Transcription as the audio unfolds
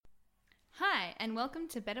and welcome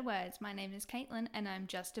to Better Words. My name is Caitlin, and I'm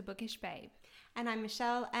just a bookish babe. And I'm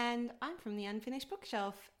Michelle, and I'm from the Unfinished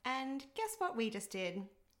Bookshelf. And guess what we just did?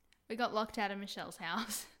 We got locked out of Michelle's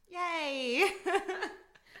house. Yay!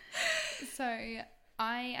 So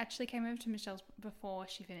I actually came over to Michelle's before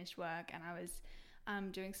she finished work, and I was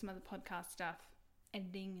doing some other podcast stuff,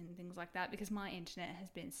 editing and things like that, because my internet has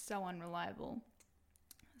been so unreliable.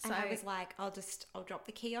 And I was like, I'll drop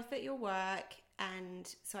the key off at your work.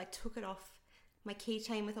 And so I took it off my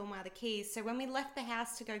keychain with all my other keys. So when we left the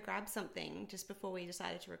house to go grab something, just before we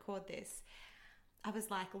decided to record this, I was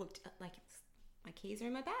like, my keys are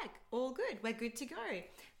in my bag. All good. We're good to go.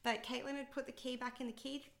 But Caitlin had put the key back in the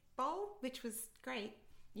key bowl, which was great,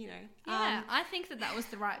 you know. Yeah, I think that was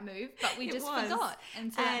the right move, but we just forgot.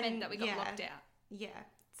 And so that meant that we got locked out. Yeah.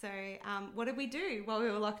 So what did we do while we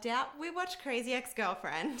were locked out? We watched Crazy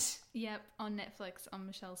Ex-Girlfriend. Yep, on Netflix on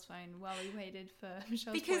Michelle's phone while we waited for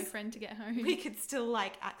Michelle's boyfriend to get home. We could still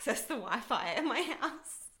access the Wi-Fi at my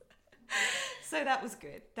house. So that was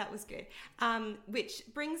good. Which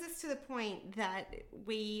brings us to the point that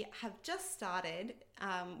we have just started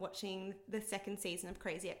watching the second season of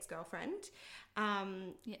Crazy Ex-Girlfriend.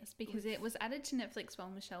 Yes, because it was added to Netflix while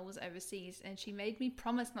Michelle was overseas, and she made me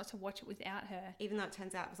promise not to watch it without her. Even though it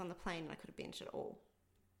turns out it was on the plane and I could have binged it all.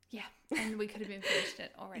 Yeah, and we could have been finished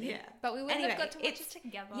it already. Yeah. But we wouldn't have got to watch it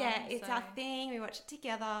together. Yeah, it's our thing. We watch it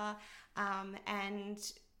together. And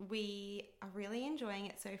we are really enjoying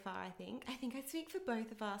it so far, I think. I think I speak for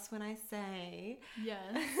both of us when I say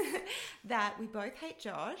that we both hate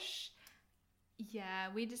Josh. Yeah,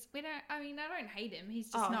 I don't hate him. He's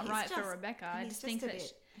just not right for Rebecca. I just think that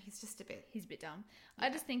he's just a bit. He's a bit dumb. Yeah. I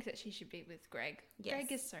just think that she should be with Greg. Yes.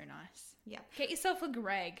 Greg is so nice. Yeah. Get yourself a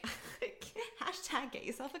Greg. Hashtag get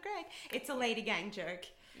yourself a Greg. It's a lady gang joke.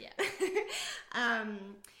 Yeah.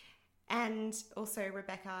 And also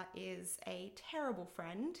Rebecca is a terrible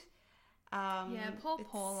friend. Poor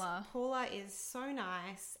Paula. Paula is so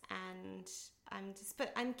nice, and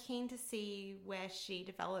I'm keen to see where she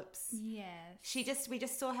develops. Yes. We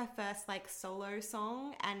just saw her first solo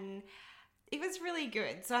song, and it was really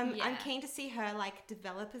good. So I'm keen to see her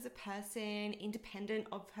develop as a person, independent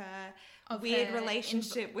of her weird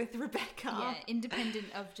relationship with Rebecca. Yeah,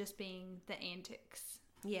 independent of just being the antics.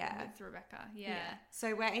 Yeah. With Rebecca. Yeah.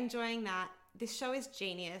 So we're enjoying that. This show is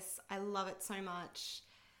genius. I love it so much.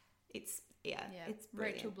 It's brilliant.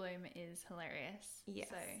 Rachel Bloom is hilarious. Yes.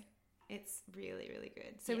 So it's really, really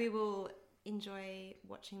good. So we will enjoy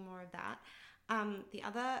watching more of that.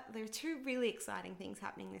 There are two really exciting things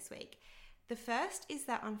happening this week. The first is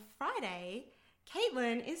that on Friday,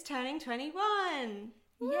 Caitlin is turning 21.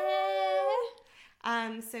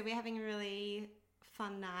 Yeah. So we're having a really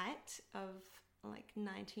fun night of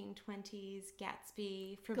 1920s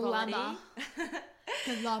Gatsby frivolity.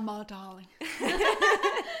 Glamour, darling.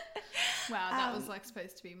 Wow, that was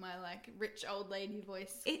supposed to be my rich old lady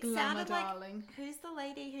voice. It Glamour, sounded darling. Who's the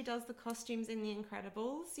lady who does the costumes in The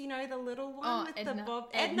Incredibles? You know, the little one with Edna. the bob.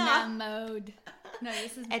 Edna mode. No,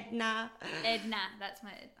 this is Edna. Edna. That's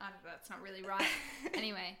not really right.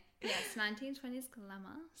 Anyway, yes, 1920s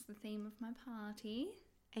glamour is the theme of my party.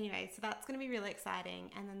 Anyway, so that's going to be really exciting.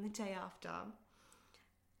 And then the day after,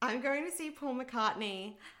 I'm going to see Paul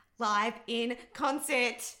McCartney live in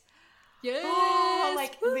concert. Yes! Oh,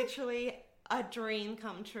 literally a dream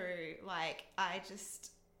come true. I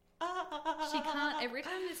just... She can't... Every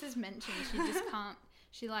time this is mentioned, she just can't...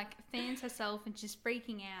 She fans herself and she's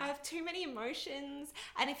freaking out. I have too many emotions.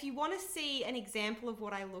 And if you want to see an example of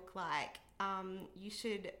what I look like, we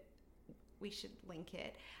should link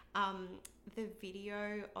it. The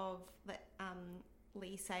video of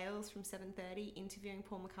Lee Sales from 7:30 interviewing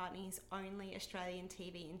Paul McCartney, his only Australian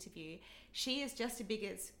TV interview. She is just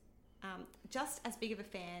as big of a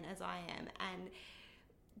fan as I am, and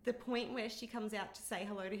the point where she comes out to say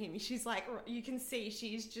hello to him, she's you can see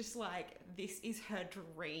she's just this is her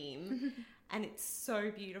dream. And it's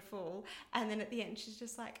so beautiful. And then at the end, she's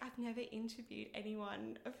just I've never interviewed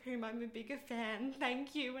anyone of whom I'm a bigger fan.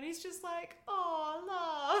 Thank you. And he's just oh,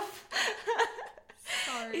 love.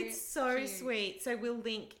 So it's so cute. sweet. So we'll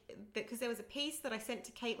link, because there was a piece that I sent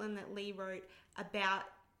to Caitlin that Lee wrote about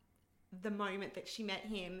the moment that she met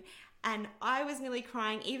him. And I was nearly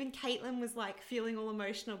crying. Even Caitlin was feeling all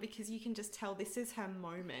emotional, because you can just tell this is her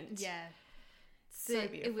moment. Yeah. So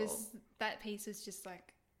beautiful. That piece was just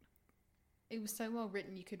it was so well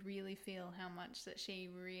written. You could really feel how much that she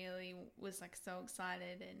really was so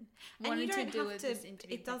excited and wanted to do this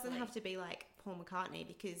interview. It doesn't have to be Paul McCartney,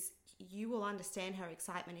 because you will understand her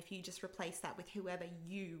excitement if you just replace that with whoever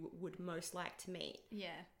you would most like to meet. Yeah.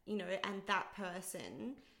 And that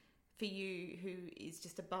person for you, who is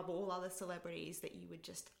just above all other celebrities that you would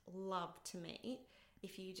just love to meet,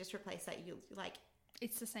 if you just replace that, you'll like...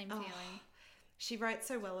 It's the same feeling. She wrote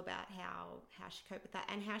so well about how she coped with that,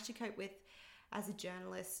 and how she coped with, as a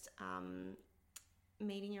journalist,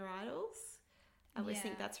 meeting your idols. I always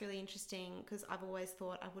think that's really interesting, because I've always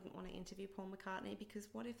thought I wouldn't want to interview Paul McCartney, because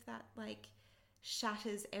what if that like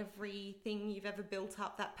shatters everything you've ever built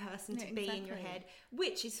up that person to be in your head,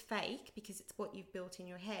 which is fake because it's what you've built in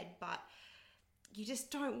your head, but you just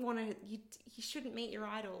don't want to, you shouldn't meet your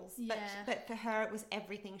idols. But for her, it was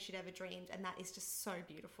everything she'd ever dreamed, and that is just so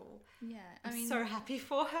beautiful. Yeah. I'm so happy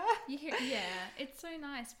for her. It's so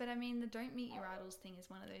nice. But I mean, the don't meet your idols thing is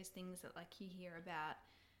one of those things that like you hear about,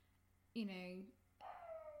 you know,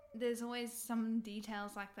 there's always some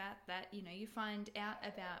details like that, you know, you find out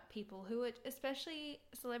about people who are, especially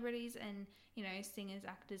celebrities and, you know, singers,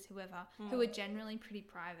 actors, whoever, who are generally pretty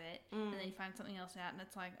private, and then you find something else out and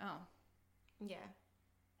it's like, oh. Yeah.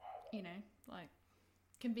 You know, like,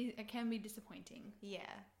 it can be disappointing. Yeah,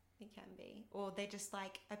 it can be. Or they're just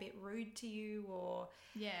like a bit rude to you, or or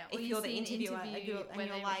if you're the interviewer and you're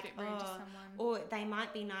like, rude to someone. Or they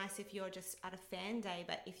might be nice if you're just at a fan day,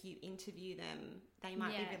 but if you interview them, they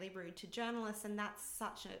might be really rude to journalists, and that's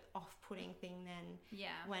such an off-putting thing then. Yeah.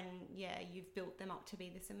 When you've built them up to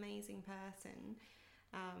be this amazing person.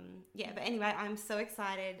 But anyway, I'm so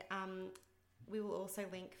excited. We will also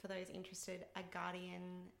link, for those interested, a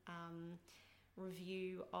Guardian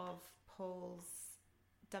review of Paul's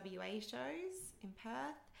WA shows in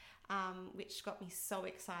Perth, which got me so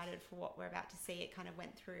excited for what we're about to see. It kind of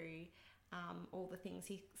went through all the things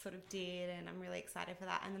he sort of did, and I'm really excited for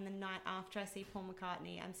that. And then the night after I see Paul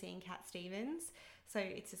McCartney, I'm seeing Cat Stevens. So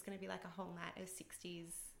it's just going to be like a whole night of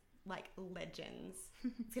 60s like legends.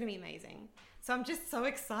 It's going to be amazing. So I'm just so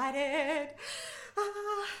excited.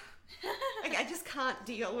 I just can't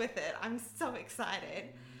deal with it. I'm so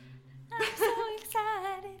excited. I'm so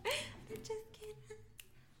excited.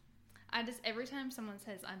 I just, every time someone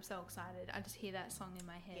says I'm so excited, I just hear that song in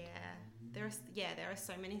my head. There are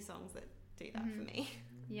so many songs that do that for me.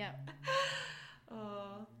 Yeah.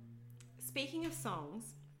 Speaking of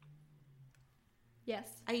songs. Yes.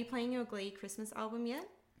 Are you playing your Glee Christmas album yet?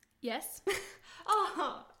 Yes.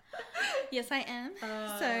 Yes, I am.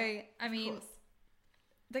 So, I mean,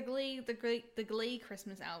 the Glee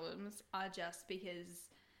Christmas albums are just because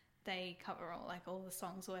they cover all the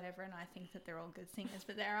songs or whatever, and I think that they're all good singers.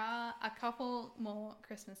 But there are a couple more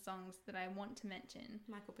Christmas songs that I want to mention.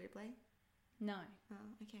 Michael Bublé? No. Oh,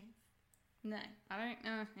 okay. No, I don't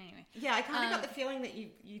know. Anyway. Yeah, I kind of got the feeling that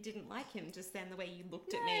you didn't like him just then, the way you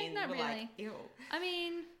looked at me and not were really. like, ew. I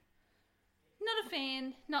mean, not a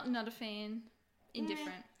fan. Not a fan.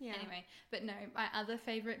 Indifferent. Yeah. Anyway, but no, my other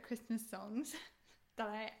favourite Christmas songs that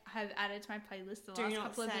I have added to my playlist the last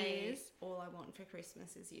couple of years. All I Want for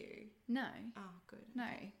Christmas Is You. No. Oh, good. No.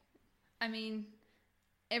 I mean,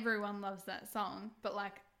 everyone loves that song, but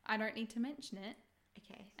like, I don't need to mention it.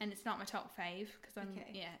 Okay. And it's not my top fave because I'm,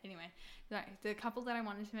 anyway. No, the couple that I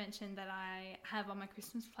wanted to mention that I have on my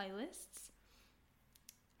Christmas playlists,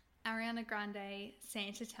 Ariana Grande,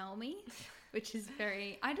 Santa Tell Me, which is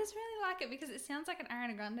I just really like it because it sounds like an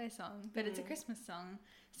Ariana Grande song, but it's a Christmas song,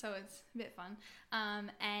 so it's a bit fun.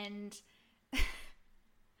 And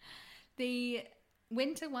the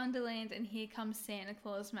Winter Wonderland and Here Comes Santa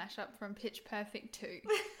Claus mashup from Pitch Perfect 2,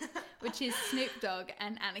 which is Snoop Dogg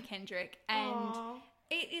and Anna Kendrick. And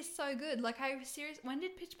it is so good. Like, when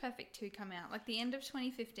did Pitch Perfect 2 come out? Like the end of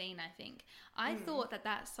 2015, I think. I thought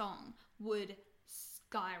that song would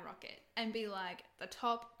skyrocket and be like the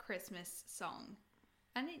top Christmas song,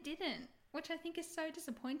 and it didn't, which I think is so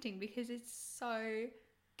disappointing because it's so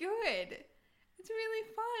good. It's really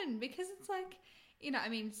fun because it's like, you know, I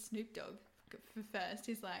mean, Snoop Dogg for first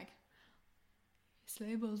is like,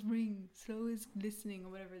 sleigh bells ring, snow is glistening, or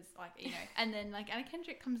whatever it's like, you know, and then like Anna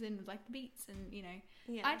Kendrick comes in with like the beats, and you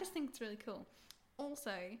know, I just think it's really cool.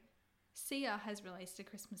 Also, Sia has released a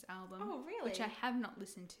Christmas album. Oh, really? Which I have not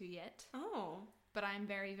listened to yet. Oh. But I'm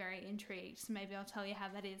very, very intrigued. So maybe I'll tell you how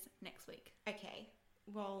that is next week. Okay.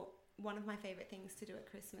 Well, one of my favourite things to do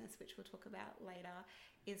at Christmas, which we'll talk about later,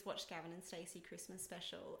 is watch Gavin and Stacey Christmas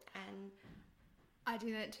special. And I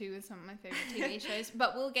do that too with some of my favourite TV shows.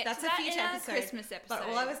 But we'll get to that in our Christmas episode. But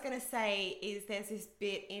all I was going to say is there's this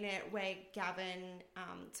bit in it where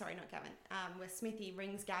where Smithy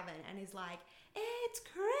rings Gavin and is like, "It's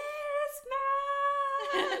Christmas!"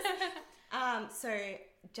 So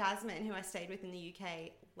Jasmine, who I stayed with in the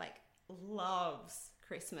UK, like loves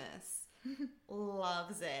Christmas,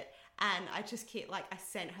 loves it, and I just keep I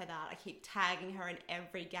sent her that. I keep tagging her in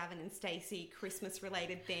every Gavin and Stacey Christmas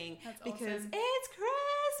related thing. That's because awesome. It's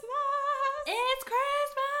Christmas.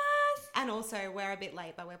 also we're a bit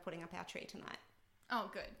late, but we're putting up our tree tonight. Oh,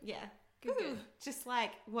 good. Yeah. Good. Just like,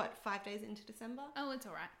 5 days into December? Oh, it's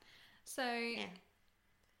all right. So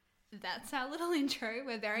that's our little intro.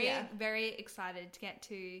 We're very excited to get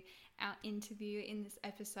to our interview in this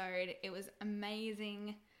episode. It was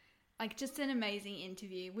amazing. Like, just an amazing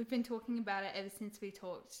interview. We've been talking about it ever since we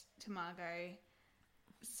talked to Margot.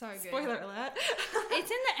 So good. Spoiler alert. It's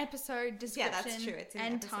in the episode description. Yeah, that's true. It's in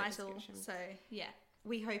and the episode title. description. So, yeah.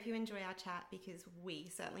 We hope you enjoy our chat because we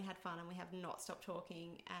certainly had fun and we have not stopped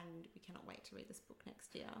talking and we cannot wait to read this book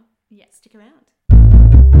next year. Yeah. Stick around.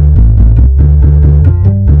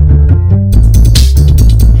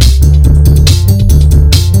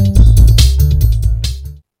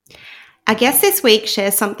 Our guest this week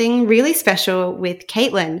shares something really special with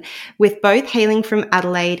Caitlin, with both hailing from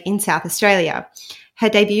Adelaide in South Australia. Her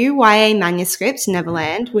debut YA manuscript,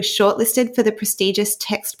 Neverland, was shortlisted for the prestigious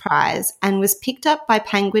Text Prize and was picked up by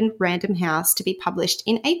Penguin Random House to be published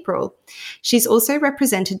in April. She's also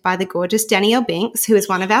represented by the gorgeous Danielle Binks, who is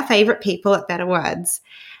one of our favourite people at Better Words.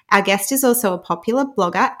 Our guest is also a popular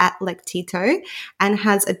blogger at Lectito and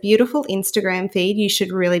has a beautiful Instagram feed you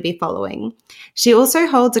should really be following. She also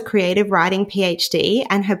holds a creative writing PhD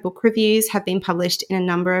and her book reviews have been published in a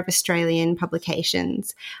number of Australian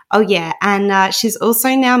publications. Oh yeah, and she's also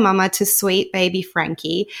now mama to sweet baby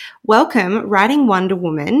Frankie. Welcome, writing Wonder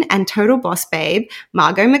Woman and total boss babe,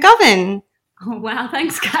 Margot McGovern. Oh, wow.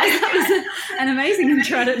 Thanks, guys. That was an amazing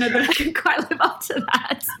intro. I don't know that I can quite live up to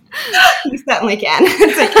that. You certainly can.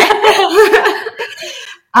 It's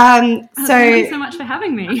okay. Thank you so much for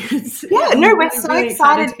having me. We're so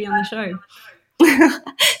excited to be on the show.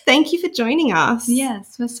 Thank you for joining us.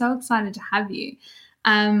 Yes, we're so excited to have you.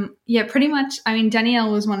 Pretty much, I mean,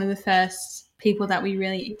 Danielle was one of the first people that we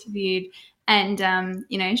really interviewed and,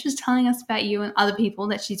 she was telling us about you and other people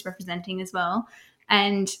that she's representing as well.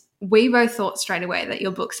 And we both thought straight away that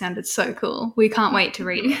your book sounded so cool. We can't wait to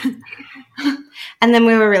read it. And then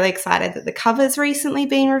we were really excited that the cover's recently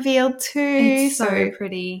been revealed too. It's so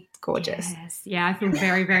pretty. It's gorgeous. Yes. Yeah, I feel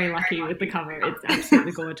very, very lucky with the cover. It's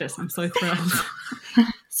absolutely gorgeous. I'm so thrilled.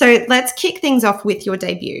 So let's kick things off with your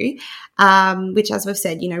debut, which, as we've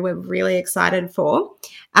said, we're really excited for.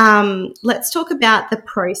 Let's talk about the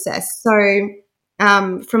process. So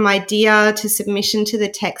from idea to submission to the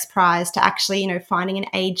Text Prize to actually, finding an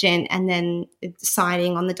agent and then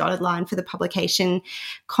signing on the dotted line for the publication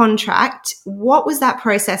contract. What was that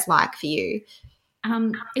process like for you?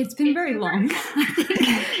 It's been very long.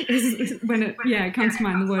 I think when it comes to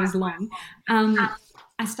mind, the word is long.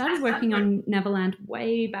 I started working on Neverland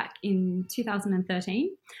way back in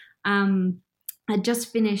 2013. I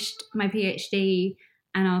just finished my PhD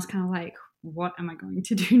and I was kind of like, what am I going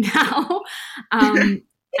to do now?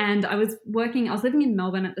 And I was living in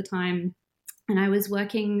Melbourne at the time, and I was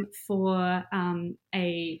working for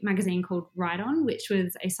a magazine called Ride On, which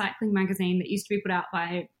was a cycling magazine that used to be put out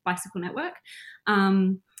by Bicycle Network.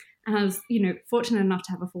 And I was, fortunate enough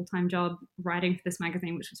to have a full-time job writing for this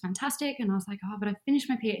magazine, which was fantastic. And I was like, oh, but I finished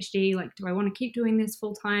my PhD. Like, do I want to keep doing this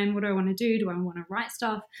full-time? What do I want to do? Do I want to write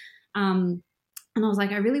stuff? And I was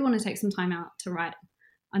like, I really want to take some time out to write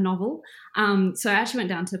a novel. So I actually went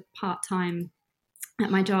down to part-time at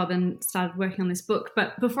my job and started working on this book.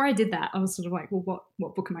 But before I did that, I was sort of like, well,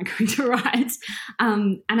 what book am I going to write?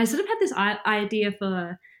 And I sort of had this idea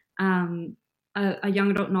for a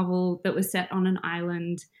young adult novel that was set on an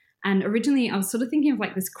island. And originally I was sort of thinking of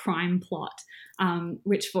like this crime plot,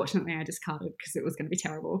 which fortunately I discarded because it was going to be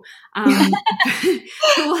terrible. But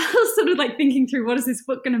while I was sort of like thinking through what is this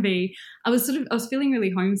book going to be, I was feeling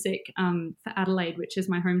really homesick for Adelaide, which is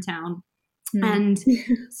my hometown. And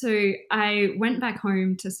so I went back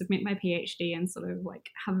home to submit my PhD and sort of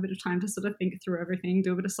like have a bit of time to sort of think through everything,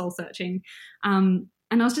 do a bit of soul searching.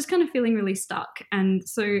 And I was just kind of feeling really stuck. And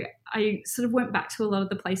so I sort of went back to a lot of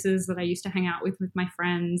the places that I used to hang out with my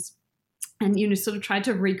friends and, sort of tried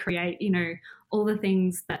to recreate, all the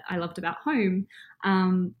things that I loved about home.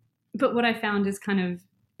 But what I found is kind of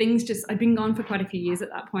I'd been gone for quite a few years at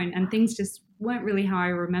that point and things just weren't really how I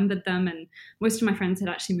remembered them. And most of my friends had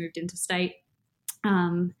actually moved interstate.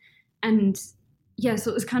 So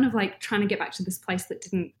it was kind of like trying to get back to this place that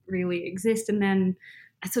didn't really exist. And then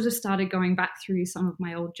I sort of started going back through some of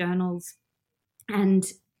my old journals and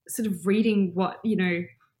sort of reading what,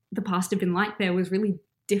 the past had been like there was really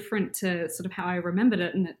different to sort of how I remembered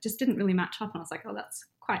it. And it just didn't really match up. And I was like, oh, that's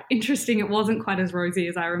quite interesting. It wasn't quite as rosy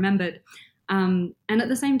as I remembered. And at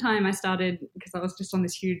the same time, I started, because I was just on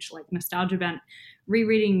this huge like nostalgia bent,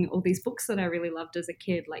 rereading all these books that I really loved as a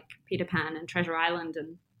kid, like Peter Pan and Treasure Island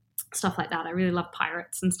and stuff like that. I really loved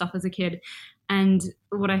pirates and stuff as a kid. And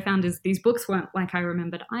what I found is these books weren't like I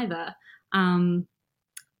remembered either. So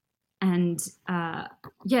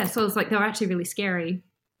I was like, they were actually really scary.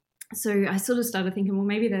 So I sort of started thinking, well,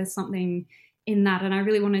 maybe there's something in that. And I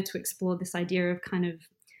really wanted to explore this idea of kind of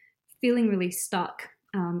feeling really stuck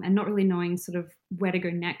and not really knowing sort of where to go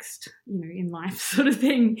next, in life sort of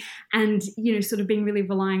thing. And, sort of being really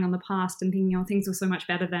relying on the past and thinking, things were so much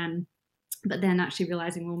better then. But then actually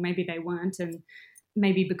realizing, well, maybe they weren't. And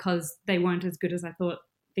maybe because they weren't as good as I thought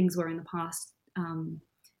things were in the past,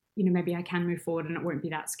 maybe I can move forward and it won't be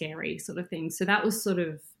that scary sort of thing. So that was sort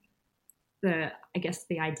of the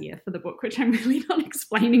idea for the book, which I'm really not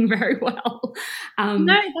explaining very well. No,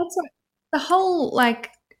 that's right. The whole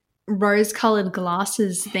rose-colored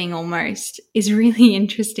glasses thing almost is really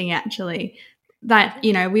interesting, actually. That,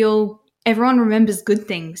 everyone remembers good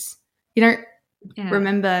things. You don't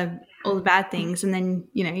remember all the bad things, and then,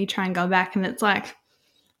 you try and go back and it's like,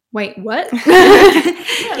 wait, what?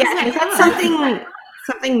 That's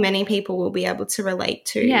something many people will be able to relate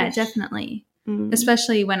to. Yeah, definitely.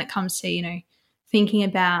 Especially when it comes to, thinking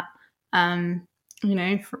about,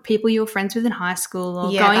 for people you were friends with in high school,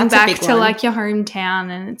 or going back to your hometown,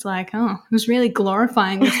 and it's like, oh, it was really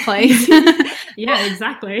glorifying this place. Yeah,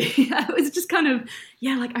 exactly. It was just kind of,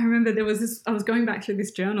 I remember there was this, I was going back through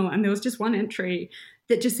this journal and there was just one entry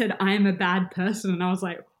that just said, I am a bad person. And I was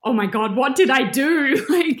like, oh my God, what did I do?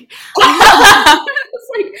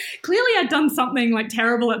 Clearly I'd done something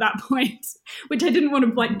terrible at that point, which I didn't want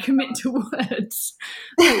to commit to words.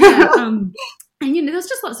 And, there's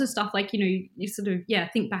just lots of stuff you sort of,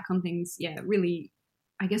 think back on things, really,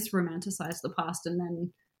 I guess, romanticize the past, and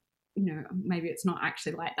then, maybe it's not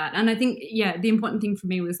actually like that. And I think, the important thing for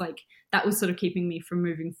me was that was sort of keeping me from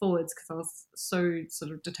moving forwards, because I was so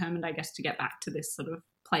sort of determined, I guess, to get back to this sort of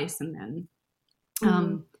place. And then,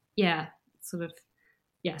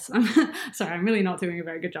 yes, I'm sorry, I'm really not doing a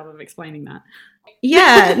very good job of explaining that.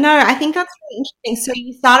 Yeah, no, I think that's really interesting. So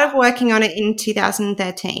you started working on it in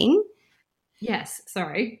 2013. Yes,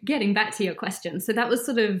 sorry. Getting back to your question. So that was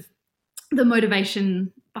sort of the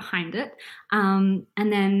motivation behind it. And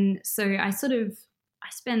then so I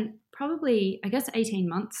spent probably, I guess, 18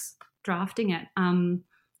 months drafting it. And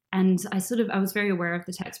I was very aware of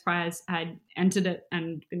the text prize. I'd entered it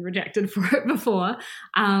and been rejected for it before.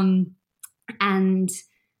 And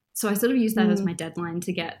so I sort of used that as my deadline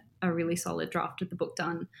to get a really solid draft of the book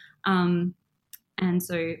done. And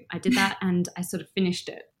so I did that, and I sort of finished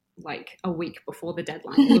it a week before the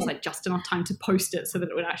deadline. It was just enough time to post it so that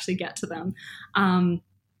it would actually get to them. And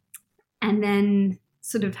then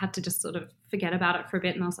sort of had to just sort of forget about it for a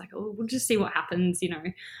bit. And I was like, oh, we'll just see what happens,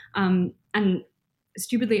 And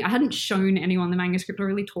stupidly, I hadn't shown anyone the manuscript or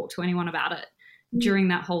really talked to anyone about it during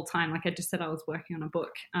that whole time. I just said I was working on a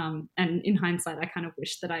book. And in hindsight, I kind of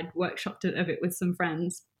wish that I'd workshopped it a bit with some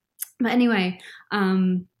friends. But anyway,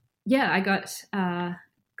 I got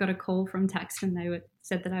a call from Text, and they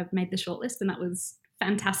said that I've made the shortlist, and that was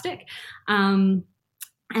fantastic. And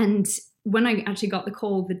when I actually got the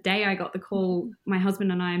call, the day I got the call, my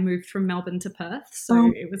husband and I moved from Melbourne to Perth.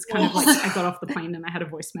 So it was kind of I got off the plane and I had a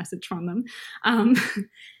voice message from them.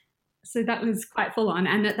 So that was quite full on.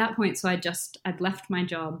 And at that point, so I'd left my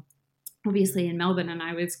job, obviously, in Melbourne, and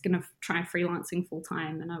I was going to try freelancing full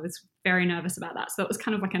time, and I was very nervous about that. So that was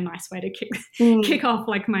kind of a nice way to kick off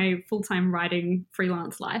my full-time writing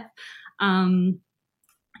freelance life.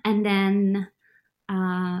 And then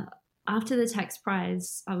after the text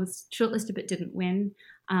prize, I was shortlisted but didn't win.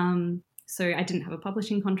 So I didn't have a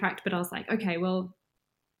publishing contract, but I was like, okay, well,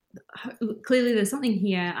 clearly there's something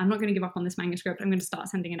here. I'm not going to give up on this manuscript. I'm going to start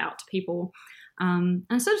sending it out to people. And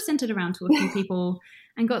I sort of sent it around to a few people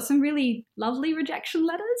and got some really lovely rejection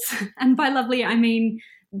letters. And by lovely, I mean,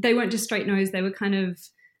 they weren't just straight no's. They were kind of,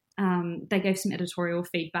 they gave some editorial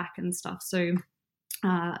feedback and stuff. So,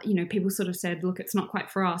 people sort of said, look, it's not quite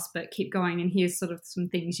for us, but keep going. And here's sort of some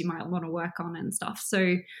things you might want to work on and stuff.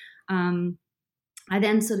 So I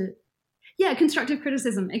then sort of, constructive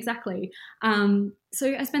criticism, exactly.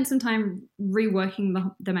 So I spent some time reworking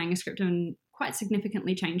the manuscript and quite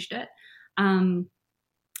significantly changed it. And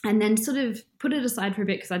then sort of put it aside for a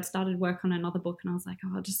bit because I'd started work on another book, and I was like,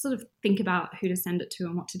 I'll just sort of think about who to send it to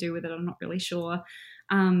and what to do with it. I'm not really sure.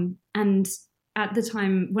 And at the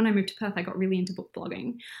time when I moved to Perth, I got really into book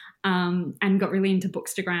blogging and got really into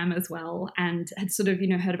Bookstagram as well, and had sort of,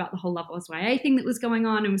 heard about the whole Love Wars YA thing that was going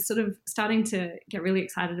on, and was sort of starting to get really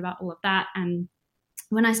excited about all of that. And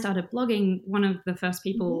when I started blogging, one of the first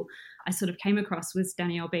people I sort of came across was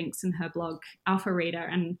Danielle Binks and her blog Alpha Reader.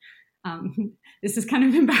 And this is kind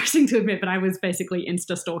of embarrassing to admit, but I was basically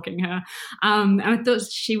Insta stalking her. And I thought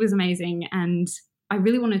she was amazing. And I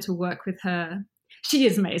really wanted to work with her. She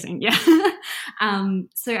is amazing, yeah.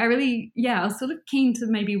 So I was sort of keen to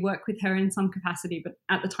maybe work with her in some capacity, but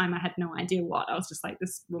at the time I had no idea what. I was just like,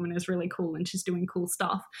 this woman is really cool and she's doing cool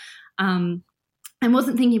stuff. And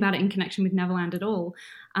wasn't thinking about it in connection with Neverland at all.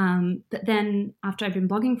 But then after I'd been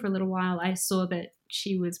blogging for a little while, I saw that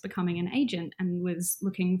she was becoming an agent and was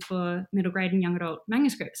looking for middle grade and young adult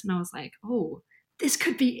manuscripts. And I was like, oh, this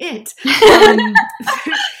could be it.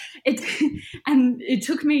 It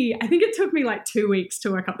took me like 2 weeks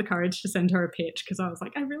to work up the courage to send her a pitch, because I was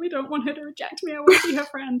like, I really don't want her to reject me. I want to be her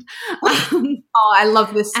friend. Oh, I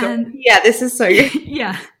love this story. Yeah, this is so good.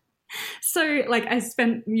 Yeah. So like I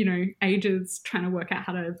spent, ages trying to work out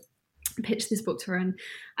how to pitch this book to her, and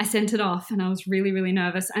I sent it off and I was really, really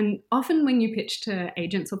nervous. And often when you pitch to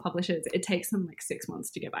agents or publishers, it takes them like 6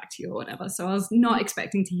 months to get back to you or whatever. So I was not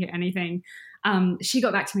expecting to hear anything. She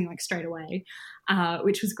got back to me like straight away,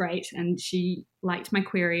 which was great. And she liked my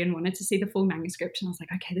query and wanted to see the full manuscript. And I was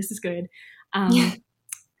like, okay, this is good.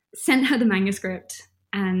 Sent her the manuscript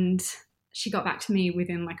and she got back to me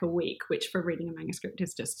within like a week, which for reading a manuscript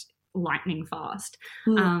is just lightning fast.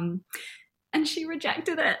 And she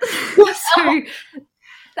rejected it. So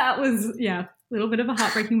that was, a little bit of a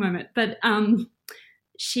heartbreaking moment. But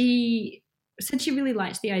she said she really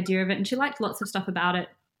liked the idea of it and she liked lots of stuff about it,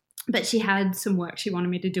 but she had some work she wanted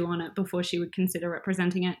me to do on it before she would consider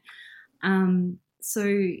representing it.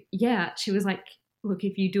 She was like, look,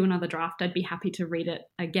 if you do another draft, I'd be happy to read it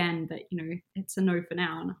again, but, it's a no for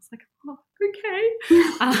now. And I was like, oh, okay.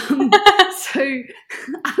 So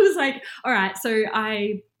I was like, all right. So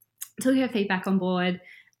I took her feedback on board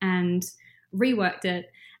and reworked it.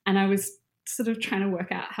 And I was sort of trying to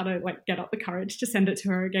work out how to like get up the courage to send it to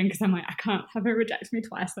her again, because I'm like, I can't have her reject me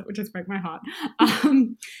twice. That would just break my heart.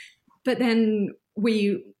 But then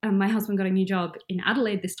my husband got a new job in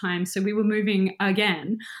Adelaide this time. So we were moving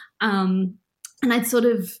again. And I'd sort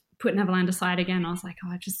of put Neverland aside again. I was like,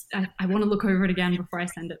 I want to look over it again before I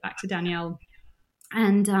send it back to Danielle.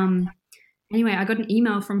 And anyway, I got an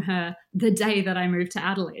email from her the day that I moved to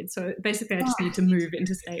Adelaide. So basically I just need to move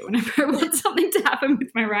interstate whenever I want something to happen with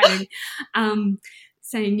my writing,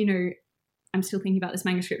 saying, I'm still thinking about this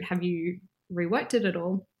manuscript. Have you reworked it at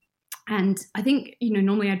all? And I think,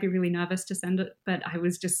 normally I'd be really nervous to send it, but I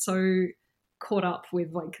was just so caught up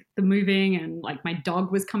with like the moving, and like my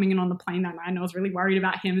dog was coming in on the plane that night and I was really worried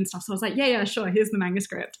about him and stuff. So I was like, yeah, sure, here's the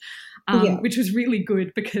manuscript, which was really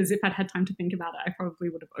good, because if I'd had time to think about it, I probably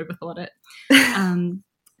would have overthought it.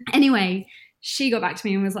 Anyway, she got back to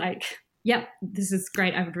me and was like, yep, this is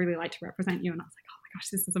great. I would really like to represent you. And I was like, oh my gosh,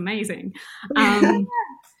 this is amazing.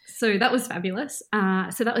 So that was fabulous.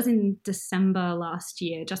 So that was in December last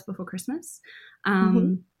year, just before Christmas.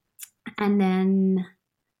 And then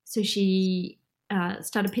so she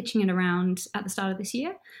started pitching it around at the start of this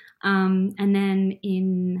year. And then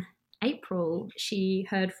in April, she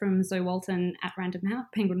heard from Zoe Walton at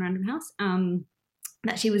Penguin Random House,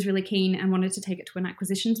 that she was really keen and wanted to take it to an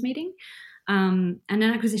acquisitions meeting. And an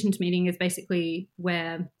acquisitions meeting is basically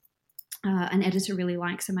where an editor really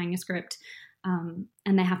likes a manuscript, and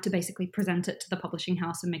they have to basically present it to the publishing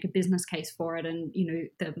house and make a business case for it. And,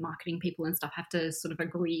 the marketing people and stuff have to sort of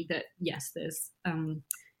agree that, yes, there's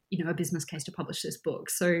a business case to publish this book.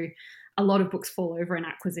 So a lot of books fall over in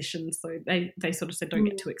acquisitions. So they sort of said, don't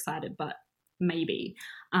get too excited, but maybe.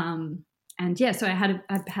 So I had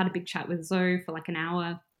a big chat with Zoe for like an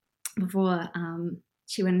hour before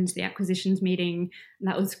she went into the acquisitions meeting. And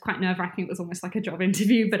that was quite nerve-wracking. It was almost like a job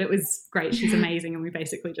interview, but it was great. She's amazing. And we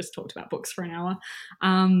basically just talked about books for an hour.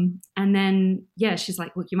 And then, she's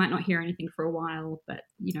like, look, you might not hear anything for a while, but,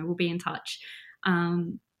 we'll be in touch.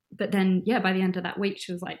 But then, by the end of that week,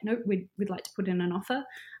 she was like, nope, we'd like to put in an offer.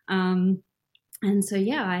 And so,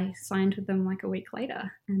 I signed with them like a week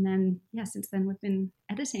later. And then, since then we've been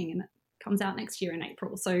editing, and it comes out next year in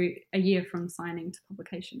April. So a year from signing to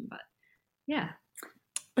publication. But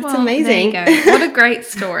That's amazing. There you go. What a great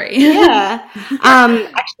story. Yeah.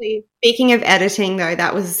 Actually, speaking of editing, though,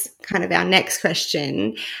 that was kind of our next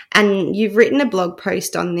question. And you've written a blog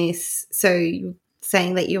post on this. So you're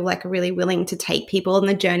saying that you're like really willing to take people on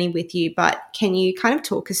the journey with you. But can you kind of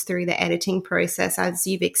talk us through the editing process as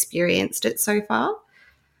you've experienced it so far?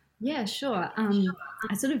 Yeah, sure.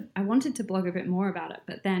 I wanted to blog a bit more about it,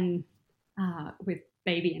 but then with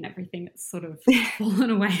baby and everything, it's sort of fallen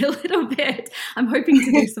away a little bit. I'm hoping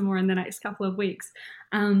to do some more in the next couple of weeks.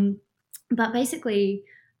 But basically,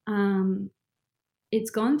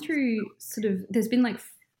 it's gone through there's been like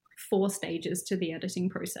 4 stages to the editing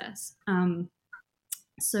process.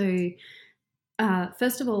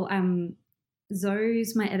 First of all,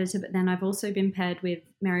 Zoe's my editor, but then I've also been paired with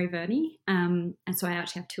Mary Verney, and so I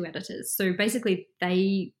actually have two editors. So basically,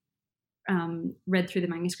 they read through the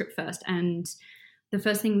manuscript first, and the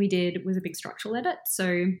first thing we did was a big structural edit.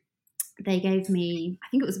 So they gave me, I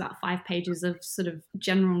think it was about 5 pages of sort of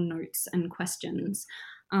general notes and questions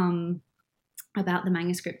about the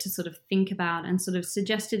manuscript to sort of think about, and sort of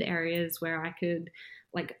suggested areas where I could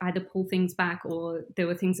like either pull things back, or there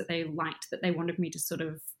were things that they liked that they wanted me to sort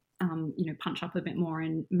of punch up a bit more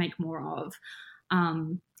and make more of.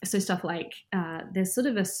 So stuff like there's sort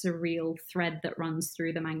of a surreal thread that runs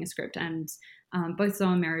through the manuscript, and both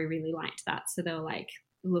Zoe and Mary really liked that. So they were like,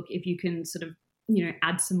 look, if you can sort of,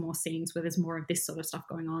 add some more scenes where there's more of this sort of stuff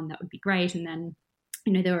going on, that would be great. And then,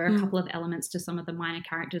 there were a couple of elements to some of the minor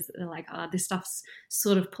characters that they're like, this stuff's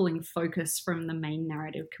sort of pulling focus from the main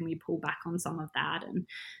narrative. Can we pull back on some of that? And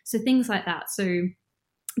so things like that. So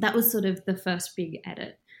that was sort of the first big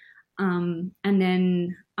edit. And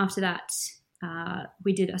then after that,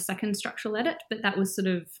 we did a second structural edit, but that was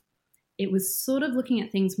it was sort of looking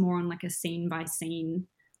at things more on like a scene by scene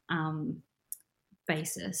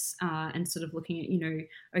basis, and sort of looking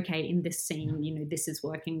at, okay, in this scene, this is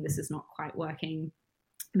working, this is not quite working.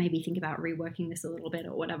 Maybe think about reworking this a little bit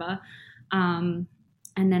or whatever. And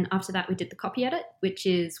then after that, we did the copy edit, which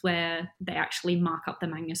is where they actually mark up the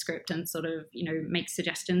manuscript and sort of, make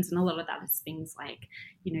suggestions. And a lot of that is things like,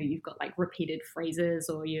 you've got like repeated phrases,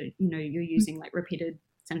 or you're using like repeated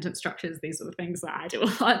sentence structures, these sort of things that I do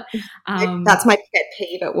a lot. That's my pet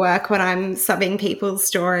peeve at work when I'm subbing people's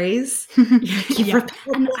stories. Yeah.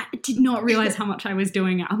 And I did not realize how much I was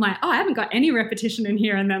doing it. I'm like, I haven't got any repetition in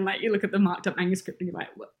here. And then like you look at the marked up manuscript and you're like,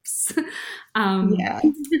 whoops.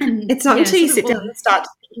 It's not until you sit down and start to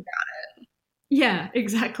think about it. Yeah,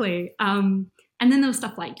 exactly. And then there was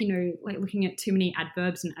stuff like, like looking at too many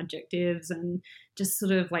adverbs and adjectives, and just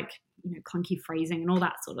sort of like, clunky phrasing and all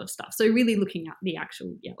that sort of stuff. So really looking at the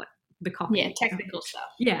actual, like the copy. Technical stuff.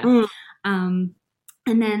 Yeah. And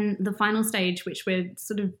then the final stage, which we're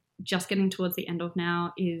sort of just getting towards the end of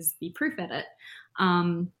now, is the proof edit.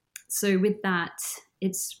 So with that,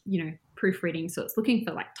 it's, proofreading. So it's looking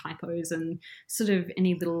for like typos and sort of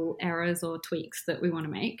any little errors or tweaks that we want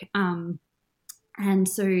to make. And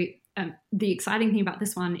so the exciting thing about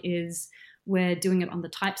this one is we're doing it on the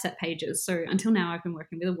typeset pages. So until now, I've been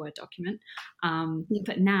working with a Word document,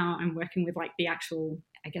 but now I'm working with like the actual,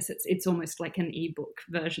 I guess it's almost like an ebook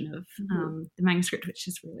version of the manuscript, which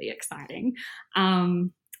is really exciting.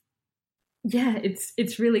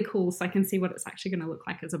 It's really cool. So I can see what it's actually going to look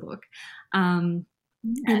like as a book. And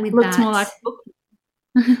with it looks more like a book.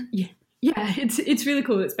 Yeah, it's really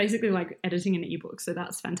cool. It's basically like editing an ebook, so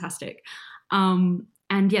that's fantastic. And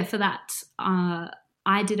for that,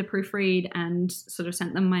 I did a proofread and sort of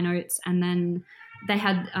sent them my notes, and then they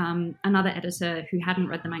had another editor who hadn't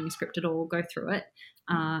read the manuscript at all go through it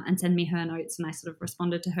and send me her notes, and I sort of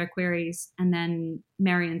responded to her queries. And then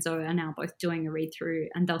Mary and Zoe are now both doing a read through,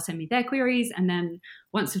 and they'll send me their queries, and then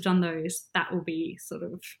once we've done those, that will be sort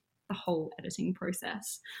of the whole editing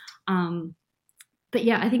process. But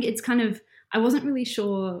yeah, I think it's kind of, I wasn't really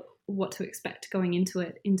sure what to expect going into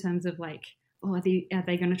it in terms of like, are they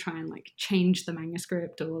going to try and like change the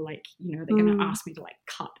manuscript, or like, they're going to ask me to like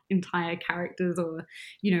cut entire characters, or,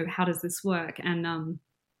 how does this work? And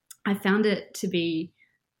I found it to be,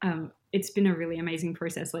 it's been a really amazing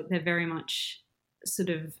process. Like they're very much sort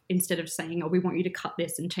of, instead of saying, we want you to cut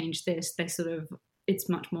this and change this, they sort of, it's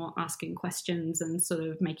much more asking questions and sort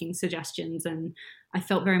of making suggestions. And I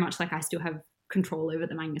felt very much like I still have control over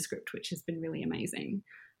the manuscript, which has been really amazing.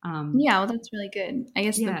 Well, that's really good. I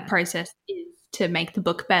guess the process is to make the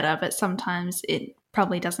book better, but sometimes it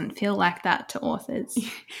probably doesn't feel like that to authors.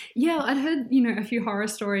 Yeah, I'd heard, a few horror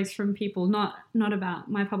stories from people, not about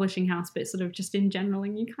my publishing house, but sort of just in general,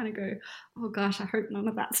 and you kind of go, oh gosh, I hope none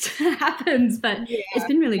of that happens. But it's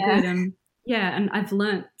been really good. And I've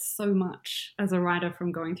learnt so much as a writer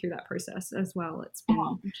from going through that process as well. It's been,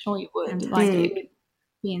 I'm sure you would. Like, it would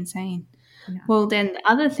be insane. Yeah. Well, then the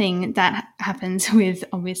other thing that happens with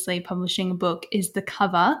obviously publishing a book is the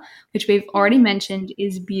cover, which we've already mentioned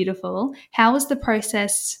is beautiful. How was the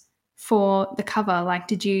process for the cover? Like,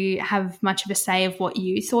 did you have much of a say of what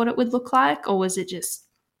you thought it would look like, or was it just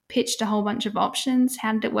pitched a whole bunch of options?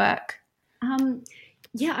 How did it work? I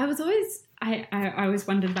was always, I always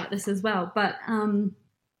wondered about this as well, but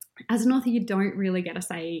as an author, you don't really get a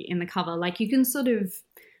say in the cover. Like, you can sort of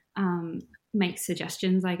make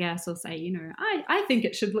suggestions, I guess, or say, I think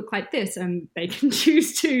it should look like this, and they can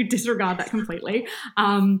choose to disregard that completely.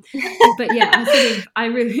 But yeah,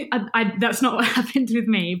 I that's not what happened with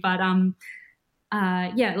me. But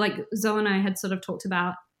like Zoe and I had sort of talked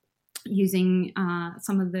about using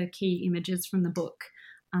some of the key images from the book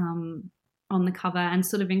on the cover and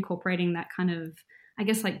sort of incorporating that kind of, I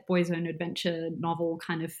guess, like boys' own adventure novel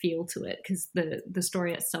kind of feel to it, because the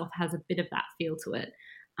story itself has a bit of that feel to it.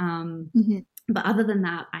 But other than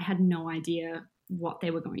that, I had no idea what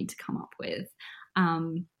they were going to come up with.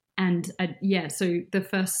 So the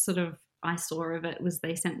first sort of I saw of it was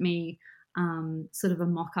they sent me sort of a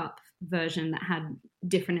mock-up version that had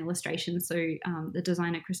different illustrations. So the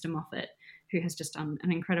designer, Krista Moffat, who has just done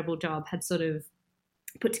an incredible job, had sort of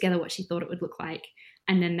put together what she thought it would look like,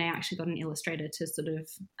 and then they actually got an illustrator to sort of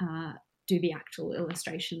do the actual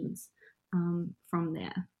illustrations from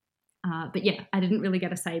there. But yeah, I didn't really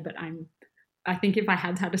get a say, but I think if I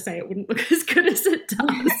had had a say, it wouldn't look as good as it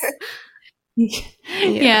does.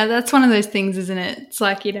 Yeah, that's one of those things, isn't it? It's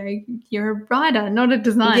like, you know, you're a writer, not a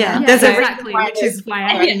designer. Yeah, exactly, which is why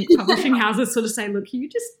I think publishing houses sort of say, look, you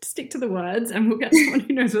just stick to the words and we'll get someone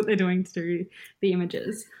who knows what they're doing to do the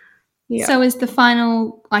images. Yeah. So is the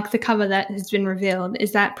final, like the cover that has been revealed,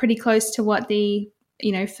 is that pretty close to what the,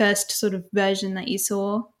 you know, first sort of version that you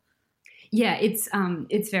saw? Yeah, it's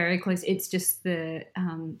very close. It's just the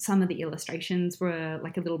some of the illustrations were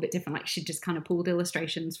like a little bit different. Like she just kind of pulled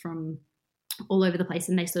illustrations from all over the place,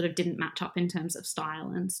 and they sort of didn't match up in terms of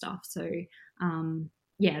style and stuff. So they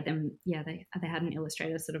had an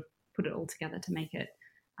illustrator sort of put it all together to make it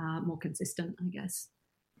more consistent, I guess.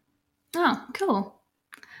 Oh, cool.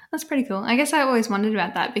 That's pretty cool. I guess I always wondered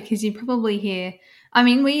about that, because you probably hear, I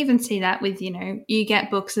mean, we even see that with, you know, you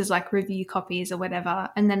get books as like review copies or whatever,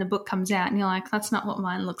 and then a book comes out and you're like, that's not what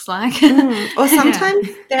mine looks like. Or sometimes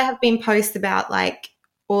there have been posts about like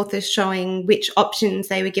authors showing which options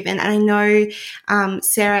they were given. And I know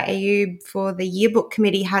Sarah Ayub for the yearbook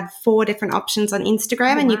committee had 4 different options on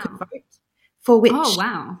Instagram, and you could vote for which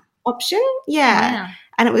option. Yeah. Wow.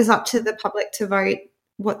 And it was up to the public to vote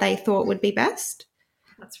what they thought would be best.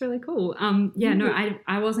 That's really cool.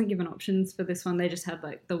 I wasn't given options for this one. They just had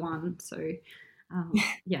like the one. So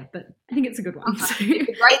but I think it's a good one. So. It's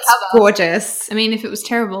a great cover. Gorgeous. I mean, if it was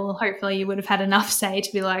terrible, hopefully you would have had enough say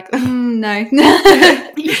to be like, no.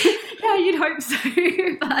 Yeah, you'd hope so.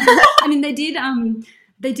 But, I mean, they did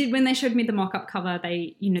when they showed me the mock-up cover,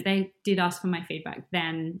 they did ask for my feedback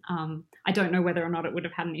then. I don't know whether or not it would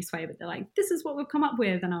have had any sway, but they're like, this is what we've come up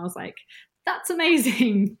with. And I was like, that's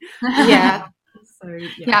amazing. Yeah. So,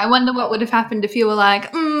 I wonder what would have happened if you were like,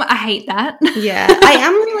 I hate that. Yeah, I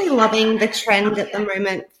am really loving the trend at the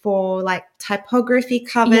moment for like typography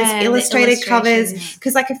covers, illustrated covers,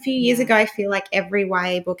 because like a few years ago, I feel like every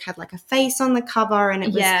YA book had like a face on the cover, and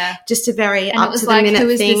it was just a very up to the minute thing. Who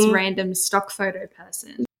is this random stock photo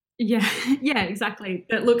person? Yeah, exactly.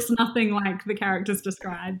 That looks nothing like the characters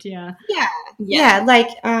described. Yeah. Like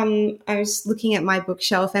I was looking at my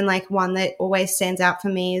bookshelf, and like one that always stands out for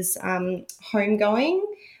me is Homegoing.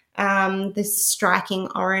 This striking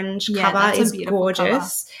orange cover is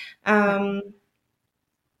gorgeous. Cover.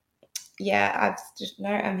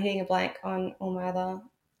 I'm hitting a blank on all my other.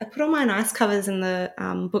 I put all my nice covers in the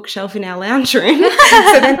bookshelf in our lounge room.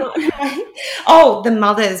 So they're not The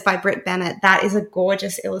Mothers by Britt Bennett. That is a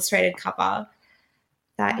gorgeous illustrated cover.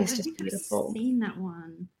 That is just beautiful. I've seen that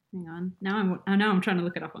one. Hang on. Now I'm trying to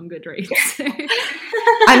look it up on Goodreads.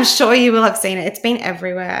 I'm sure you will have seen it. It's been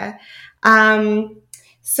everywhere. Is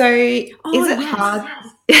it hard?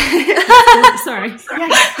 Sorry.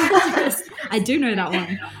 Yes. I do know that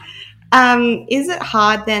one. Is it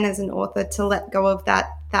hard then as an author to let go of that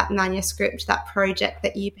manuscript, that project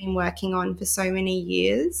that you've been working on for so many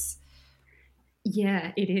years?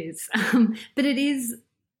 Yeah, it is. But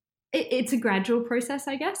it's a gradual process,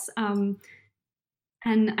 I guess.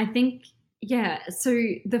 And I think, so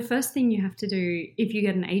the first thing you have to do if you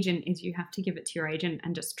get an agent is you have to give it to your agent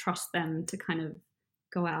and just trust them to kind of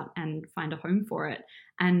go out and find a home for it.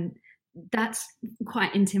 And that's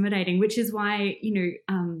quite intimidating, which is why,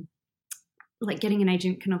 like getting an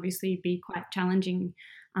agent can obviously be quite challenging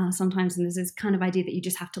sometimes, and there's this kind of idea that you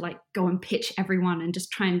just have to like go and pitch everyone and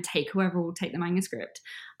just try and take whoever will take the manuscript.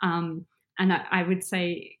 And I would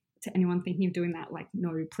say to anyone thinking of doing that, like,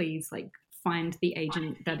 no, please, like find the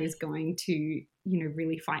agent that is going to,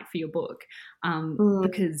 really fight for your book,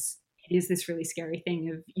 because it is this really scary thing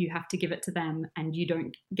of you have to give it to them and you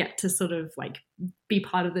don't get to sort of like be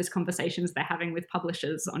part of those conversations they're having with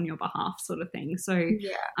publishers on your behalf, sort of thing. So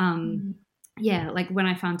like when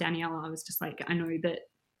I found Daniela, I was just like, I know that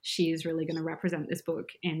she is really going to represent this book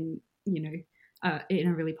in a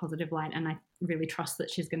really positive light, and I really trust that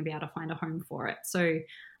she's going to be able to find a home for it. So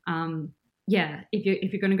if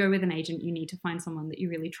you're going to go with an agent, you need to find someone that you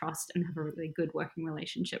really trust and have a really good working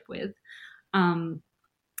relationship with. Then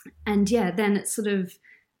it's sort of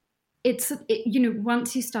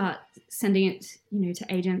once you start sending it, to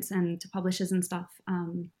agents and to publishers and stuff,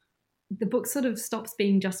 the book sort of stops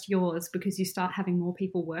being just yours because you start having more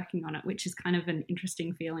people working on it, which is kind of an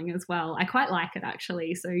interesting feeling as well. I quite like it,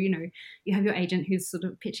 actually. So, you have your agent who's sort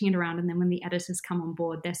of pitching it around, and then when the editors come on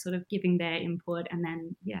board, they're sort of giving their input, and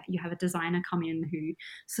then, you have a designer come in who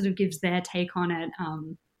sort of gives their take on it,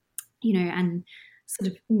 and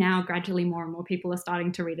sort of now gradually more and more people are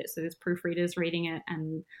starting to read it. So there's proofreaders reading it,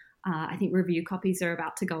 and I think review copies are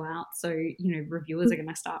about to go out. So, reviewers are going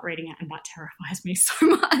to start reading it, and that terrifies me so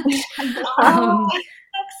much.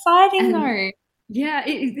 Exciting though. Yeah,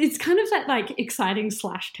 it's kind of that like exciting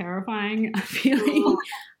 / terrifying feeling.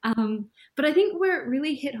 But I think where it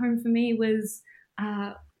really hit home for me was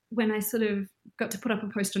when I sort of got to put up a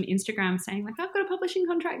post on Instagram saying like, I've got a publishing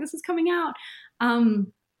contract, this is coming out.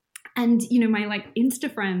 And, my like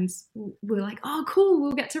Insta friends were like, oh, cool,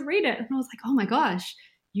 we'll get to read it. And I was like, oh my gosh,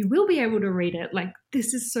 you will be able to read it. Like,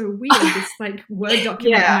 this is so weird. This like Word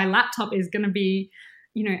document on my laptop is going to be,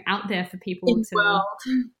 out there for people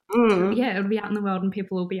it'll be out in the world and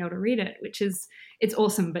people will be able to read it, it's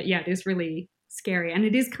awesome. But it is really scary. And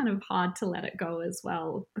it is kind of hard to let it go as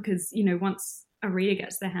well, because, once a reader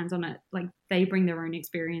gets their hands on it, like they bring their own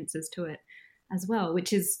experiences to it as well,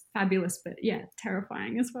 which is fabulous, but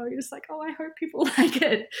terrifying as well. You're just like, oh, I hope people like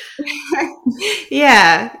it.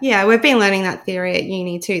 Yeah, we've been learning that theory at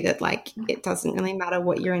uni too, that like it doesn't really matter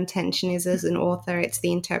what your intention is as an author, it's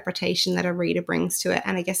the interpretation that a reader brings to it.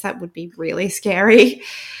 And I guess that would be really scary.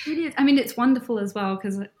 It is. I mean, it's wonderful as well,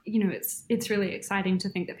 because it's really exciting to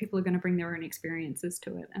think that people are going to bring their own experiences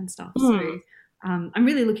to it and stuff. So I'm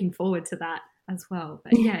really looking forward to that as well.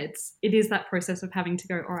 But it is that process of having to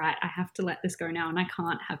go, all right, I have to let this go now, and I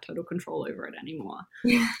can't have total control over it anymore.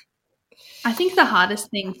 I think the hardest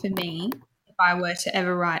thing for me, if I were to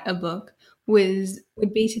ever write a book,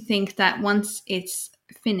 would be to think that once it's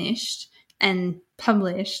finished and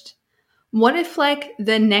published, what if like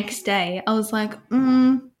the next day I was like,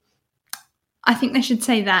 I think they should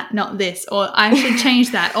say that, not this, or I should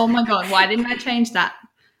change that. Oh my God, why didn't I change that?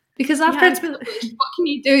 Because after it's published, what can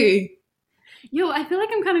you do? I feel like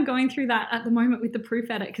I'm kind of going through that at the moment with the proof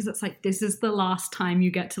edit, because it's like, this is the last time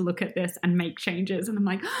you get to look at this and make changes. And I'm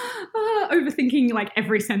like, overthinking like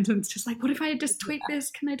every sentence, just like, what if I just tweak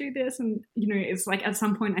this? Can I do this? And, it's like at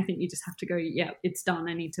some point I think you just have to go, it's done.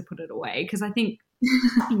 I need to put it away. Because I think,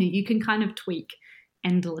 you can kind of tweak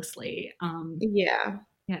endlessly. Yeah.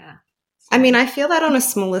 I mean, I feel that on a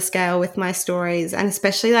smaller scale with my stories, and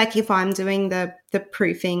especially like if I'm doing the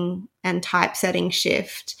proofing and typesetting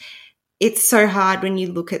shift, it's so hard when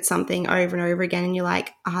you look at something over and over again and you're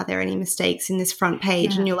like, are there any mistakes in this front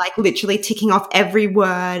page? And you're like literally ticking off every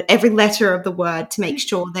word, every letter of the word to make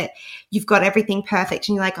sure that you've got everything perfect.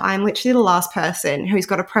 And you're like, I'm literally the last person who's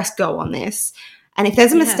got to press go on this. And if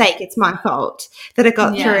there's a mistake, it's my fault that it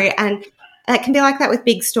got through. And it can be like that with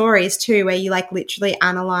big stories too, where you like literally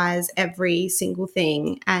analyze every single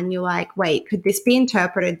thing and you're like, wait, could this be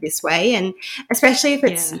interpreted this way? And especially if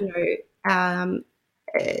it's,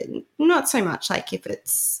 not so much like if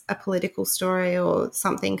it's a political story or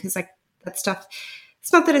something, because like that stuff,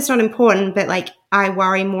 it's not that it's not important, but like I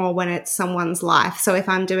worry more when it's someone's life. So if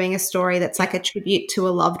I'm doing a story that's like a tribute to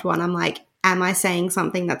a loved one, I'm like, am I saying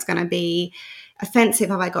something that's going to be offensive?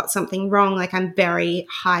 Have I got something wrong? Like I'm very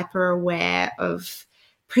hyper aware of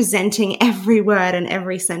presenting every word and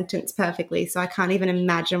every sentence perfectly. So I can't even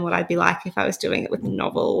imagine what I'd be like if I was doing it with a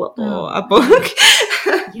novel or a book.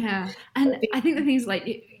 And I think the thing is, like,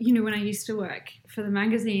 when I used to work for the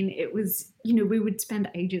magazine, it was, we would spend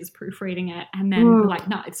ages proofreading it, and then we're like,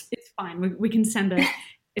 no, it's fine. We can send it.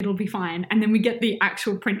 It'll be fine. And then we get the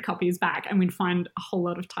actual print copies back and we'd find a whole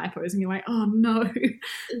lot of typos and you're like, oh no.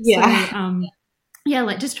 So,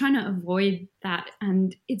 like just trying to avoid that.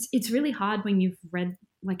 And it's really hard when you've read,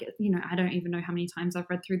 like, I don't even know how many times I've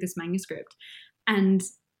read through this manuscript, and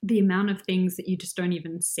the amount of things that you just don't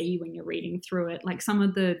even see when you're reading through it. Like some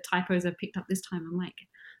of the typos I've picked up this time, I'm like,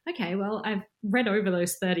 okay, well, I've read over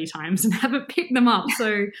those 30 times and haven't picked them up.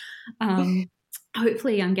 So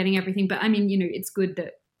hopefully I'm getting everything. But I mean, it's good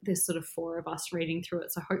that there's sort of 4 of us reading through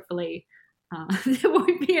it. So hopefully there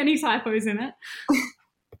won't be any typos in it.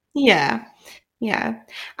 Yeah.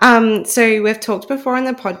 So we've talked before on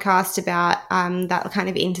the podcast about that kind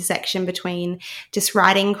of intersection between just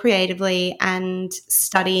writing creatively and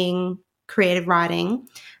studying creative writing.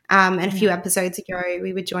 And a few episodes ago,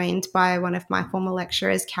 we were joined by one of my former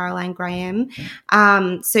lecturers, Caroline Graham.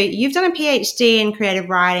 So you've done a PhD in creative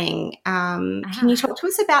writing. Can you talk to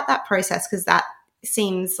us about that process? Because that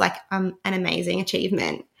seems like an amazing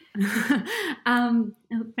achievement.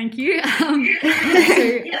 Thank you.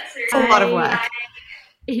 It's a lot of work.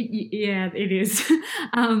 Yeah, it is.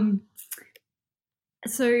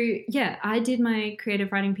 I did my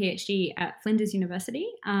creative writing PhD at Flinders University.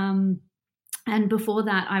 And before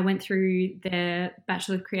that, I went through their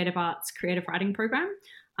Bachelor of Creative Arts creative writing program,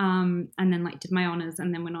 and then did my honours,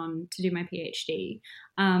 and then went on to do my PhD.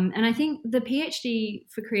 And I think the PhD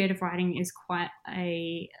for creative writing is quite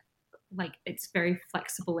it's very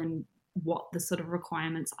flexible in what the sort of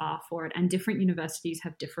requirements are for it, and different universities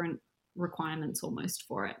have different requirements almost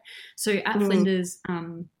for it. So at Flinders,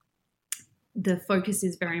 the focus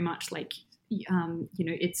is very much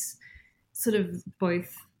it's sort of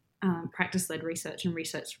both practice-led research and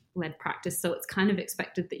research-led practice. So it's kind of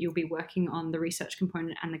expected that you'll be working on the research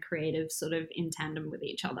component and the creative sort of in tandem with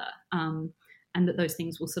each other, and that those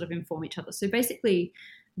things will sort of inform each other. So basically,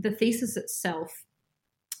 the thesis itself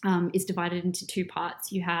is divided into two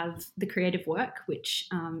parts. You have the creative work, which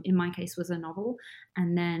in my case was a novel,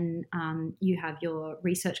 and then you have your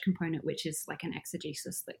research component, which is like an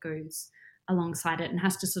exegesis that goes alongside it and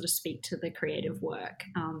has to sort of speak to the creative work.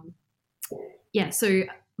 So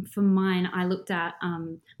for mine, I looked at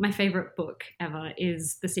my favorite book ever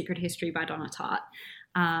is The Secret History by Donna Tartt.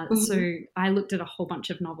 So I looked at a whole bunch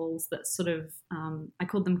of novels that sort of, I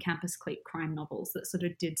called them campus clique crime novels that sort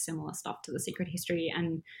of did similar stuff to The Secret History,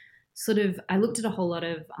 and sort of I looked at a whole lot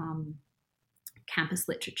of campus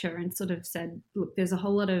literature and sort of said, look, there's a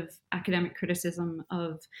whole lot of academic criticism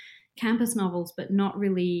of campus novels, but not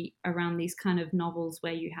really around these kind of novels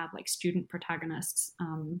where you have like student protagonists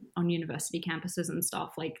on university campuses and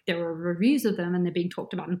stuff. Like there are reviews of them and they're being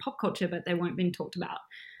talked about in pop culture, but they weren't being talked about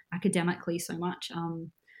academically so much.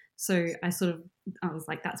 So I was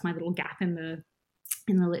like, that's my little gap in the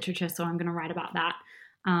literature, so I'm going to write about that.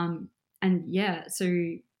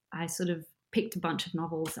 So I sort of picked a bunch of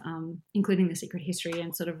novels, including The Secret History,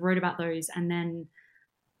 and sort of wrote about those, and then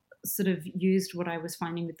sort of used what I was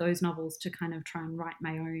finding with those novels to kind of try and write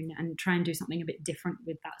my own and try and do something a bit different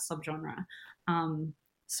with that subgenre.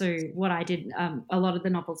 So what I did, a lot of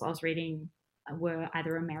the novels I was reading were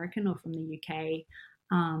either American or from the UK.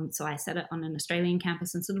 So I set it on an Australian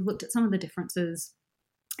campus and sort of looked at some of the differences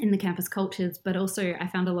in the campus cultures, but also I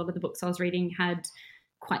found a lot of the books I was reading had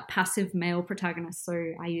quite passive male protagonists.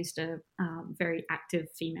 So I used a very active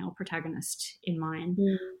female protagonist in mine.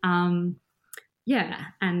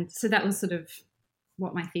 And so that was sort of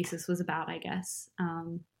what my thesis was about, I guess.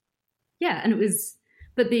 And it was,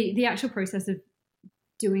 but the actual process of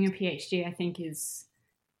doing a PhD, I think is,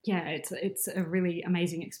 it's a really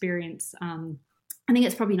amazing experience. I think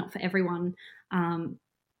it's probably not for everyone.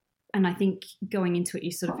 And I think going into it,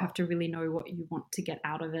 you sort of have to really know what you want to get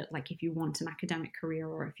out of it. Like if you want an academic career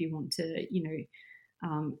or if you want to,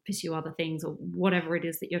 pursue other things or whatever it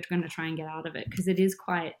is that you're going to try and get out of it. Because it is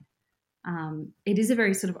quite, it is a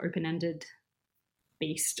very sort of open-ended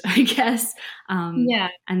beast, I guess.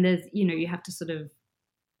 And there's, you have to sort of,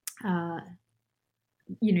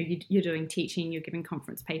 you're doing teaching, you're giving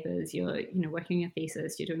conference papers, you're, working on your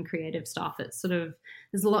thesis, you're doing creative stuff. It's sort of,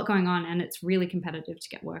 there's a lot going on and it's really competitive to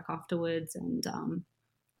get work afterwards. And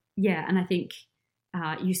and I think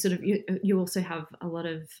you also have a lot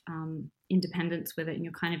of independence with it, and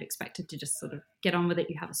you're kind of expected to just sort of get on with it.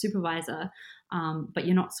 You have a supervisor, but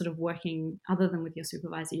you're not sort of working, other than with your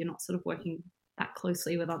supervisor, you're not sort of working that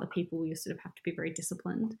closely with other people. You sort of have to be very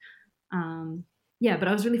disciplined. But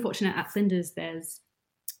I was really fortunate at Flinders. There's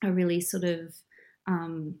a really sort of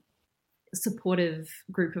supportive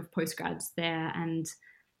group of postgrads there, and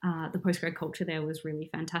the postgrad culture there was really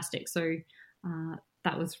fantastic. So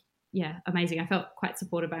that was, amazing. I felt quite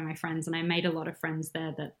supported by my friends, and I made a lot of friends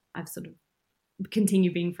there that I've sort of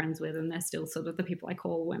continued being friends with, and they're still sort of the people I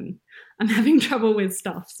call when I'm having trouble with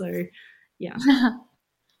stuff. So, yeah. Well,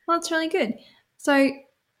 that's really good. So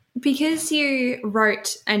because you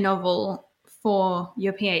wrote a novel for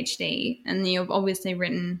your PhD, and you've obviously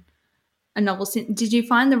written a novel since, did you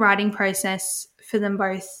find the writing process for them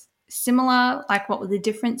both similar? Like, what were the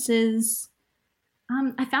differences?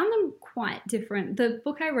 I found them quite different. The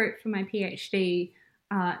book I wrote for my PhD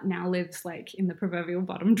now lives like in the proverbial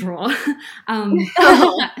bottom drawer.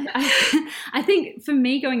 I think for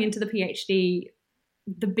me going into the PhD,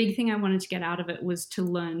 the big thing I wanted to get out of it was to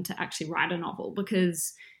learn to actually write a novel,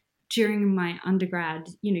 because during my undergrad,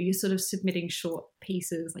 you're sort of submitting short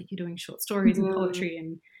pieces, like you're doing short stories and poetry,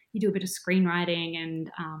 and you do a bit of screenwriting, and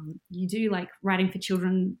you do like writing for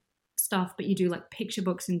children stuff, but you do like picture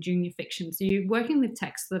books and junior fiction. So you're working with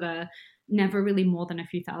texts that are never really more than a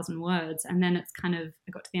few thousand words. And then it's kind of,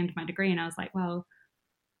 I got to the end of my degree and I was like, well,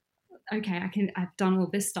 okay, I've done all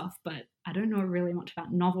this stuff, but I don't know really much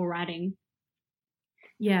about novel writing.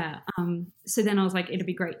 Yeah. So then I was like, it'd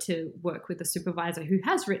be great to work with a supervisor who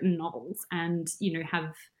has written novels and,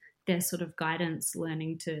 have their sort of guidance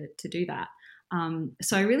learning to do that.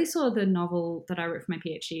 So I really saw the novel that I wrote for my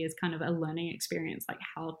PhD as kind of a learning experience, like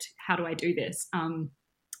how do I do this? And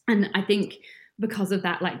I think because of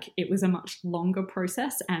that, like it was a much longer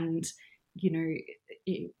process and,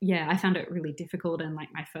 I found it really difficult. And like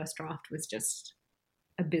my first draft was just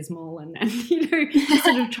abysmal and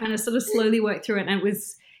sort of trying to sort of slowly work through it. And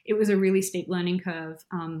it was a really steep learning curve.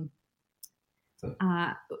 And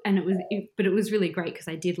it was really great because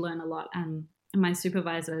I did learn a lot. And my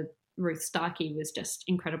supervisor, Ruth Starkey, was just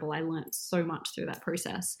incredible. I learned so much through that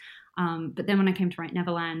process. But then when I came to write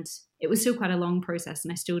Neverland, it was still quite a long process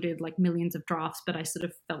and I still did like millions of drafts, but I sort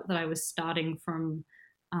of felt that I was starting from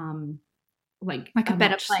like a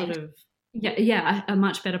better place. Sort of, a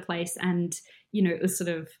much better place. And, it was sort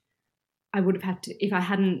of, I would have had to, if I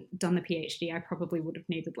hadn't done the PhD, I probably would have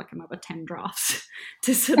needed like another 10 drafts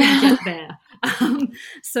to sort of get there.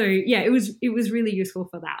 So yeah, it was really useful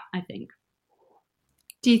for that, I think.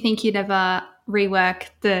 Do you think you'd ever rework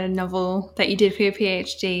the novel that you did for your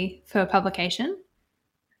PhD for publication?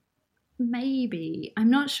 Maybe. I'm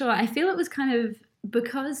not sure. I feel it was kind of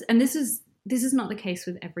because, and this is not the case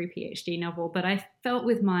with every PhD novel, but I felt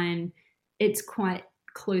with mine, it's quite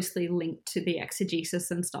closely linked to the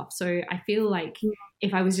exegesis and stuff. So I feel like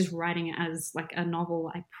if I was just writing it as like a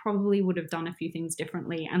novel, I probably would have done a few things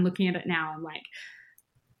differently. And looking at it now, I'm like,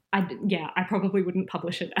 I probably wouldn't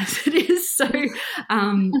publish it as it is. So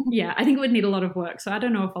I think it would need a lot of work. So I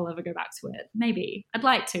don't know if I'll ever go back to it. Maybe. I'd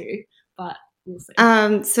like to, but we'll see.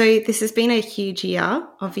 So this has been a huge year,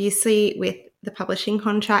 obviously, with the publishing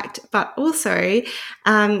contract, but also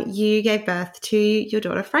you gave birth to your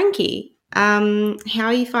daughter, Frankie. How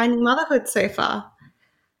are you finding motherhood so far?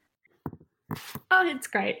 Oh, it's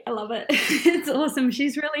great. I love it. It's awesome.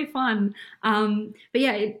 She's really fun. But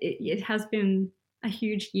yeah, it has been a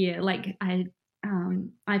huge year. Like I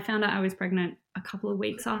found out I was pregnant a couple of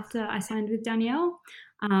weeks after I signed with Danielle.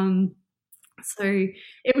 So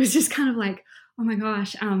it was just kind of like, oh my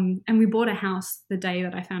gosh. And we bought a house the day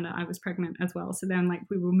that I found out I was pregnant as well. So then like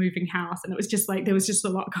we were moving house and it was just like, there was just a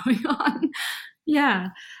lot going on. Yeah.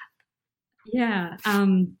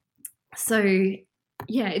 So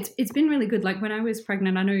yeah, it's been really good. Like when I was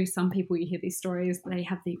pregnant, I know some people, you hear these stories, they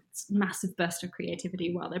have this massive burst of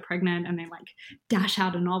creativity while they're pregnant and they like dash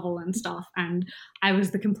out a novel and stuff. And I was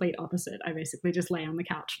the complete opposite. I basically just lay on the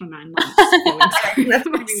couch for 9 months feeling sorry for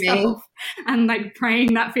myself and like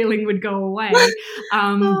praying that feeling would go away.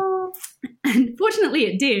 And fortunately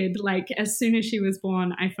it did. Like as soon as she was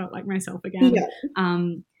born, I felt like myself again.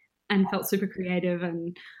 And felt super creative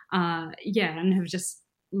and and have just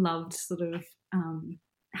loved sort of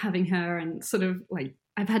having her and sort of like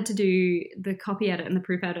I've had to do the copy edit and the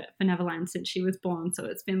proof edit for Neverland since she was born, so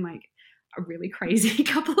it's been like a really crazy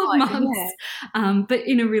couple of months. But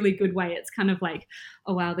in a really good way. It's kind of like,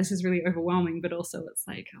 oh wow, this is really overwhelming, but also it's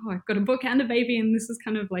like, oh, I've got a book and a baby and this is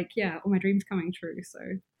kind of like, all my dreams coming true. So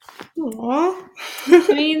Aww.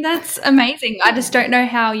 I mean, that's amazing. I just don't know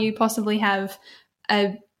how you possibly have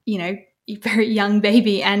a very young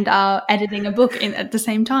baby and are editing a book at the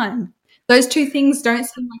same time. Those two things don't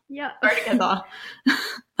seem like go together.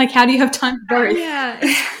 Like, how do you have time for both?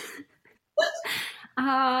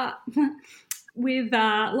 With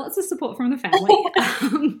lots of support from the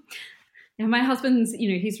family. My husband's,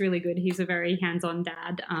 he's really good. He's a very hands-on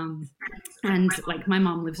dad. And like my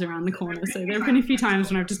mum lives around the corner. So there have been a few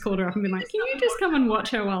times when I've just called her up and been like, can you just come and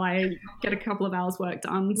watch her while I get a couple of hours work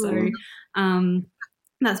done? So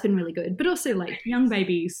that's been really good. But also like young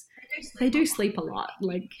babies, they do sleep a lot.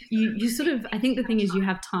 Like you sort of, I think the thing is you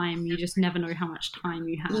have time. You just never know how much time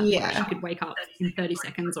you have. Yeah. Like you could wake up in 30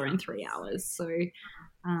 seconds or in 3 hours. So you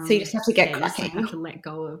just have to get cracking. You have to let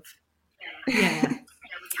go of,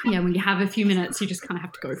 when you have a few minutes, you just kind of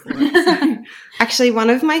have to go for it. So. Actually, one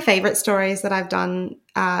of my favourite stories that I've done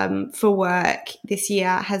for work this year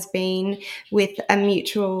has been with a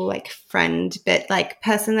mutual friend, but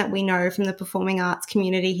person that we know from the performing arts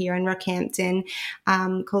community here in Rockhampton,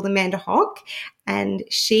 called Amanda Hawke. And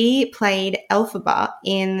she played Elphaba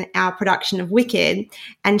in our production of Wicked,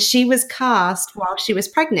 and she was cast while she was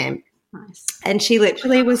pregnant. Nice. And she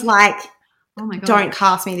literally was like, oh my God, don't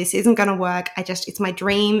cast me. This isn't going to work. It's my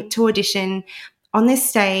dream to audition on this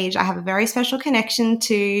stage. I have a very special connection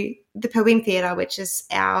to the Pilbeam Theatre, which is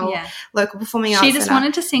our local performing arts She just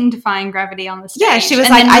wanted to sing Defying Gravity on the stage. Yeah, she was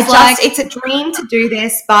it's a dream to do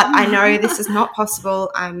this, but I know this is not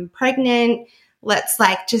possible. I'm pregnant. let's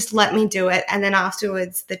like just let me do it. And then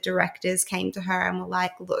afterwards the directors came to her and were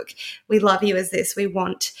like, look, we love you as this, we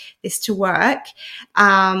want this to work,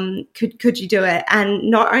 could you do it? And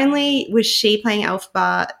not only was she playing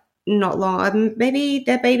Elphaba not long, maybe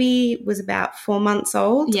their baby was about 4 months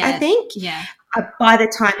old, I think. Yeah. By the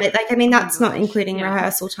time that, like, I mean, that's not including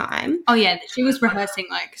rehearsal time. Oh yeah, she was rehearsing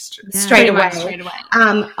like straight away.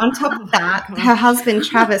 On top of Oh, that, her husband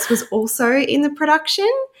Travis was also in the production.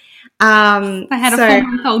 They had a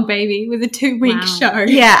 4-month-old baby with a 2-week show.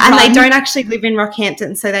 Yeah, and they don't actually live in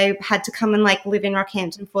Rockhampton, so they had to come and like live in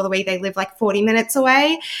Rockhampton for the week. They live like 40 minutes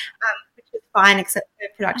away, which is fine except for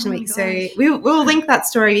production week. So we'll link that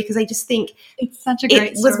story because I just think it's such a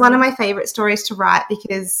great story. Was one of my favorite stories to write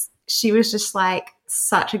because she was just like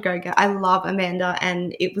such a go-getter. I love Amanda,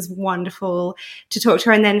 and it was wonderful to talk to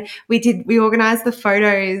her. And then we organized the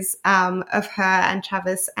photos of her and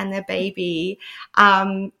Travis and their baby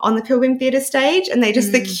on the Pilgrim Theatre stage, and they're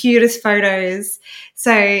just the cutest photos.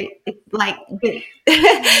 So like,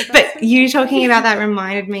 but you talking about that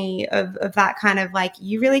reminded me of that kind of like,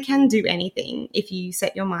 you really can do anything if you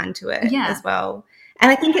set your mind to it as well. And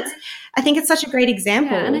I think it's such a great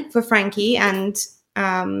example for Frankie and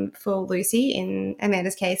for Lucy, in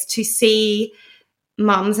Amanda's case, to see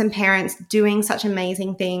mums and parents doing such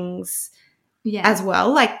amazing things as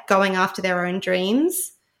well, like going after their own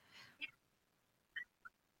dreams.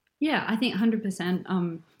 Yeah, I think 100%.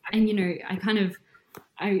 And, you know,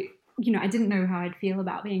 I didn't know how I'd feel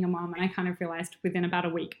about being a mum, and I kind of realised within about a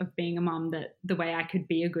week of being a mum that the way I could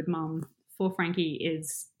be a good mum for Frankie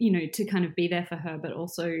is, you know, to kind of be there for her, but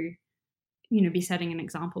also, you know, be setting an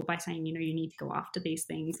example by saying, you know, you need to go after these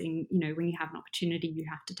things, and, you know, when you have an opportunity, you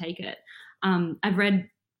have to take it. I've read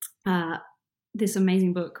this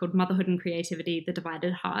amazing book called Motherhood and Creativity, The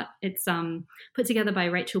Divided Heart. It's put together by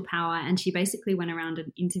Rachel Power, and she basically went around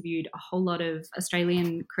and interviewed a whole lot of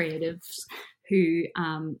Australian creatives who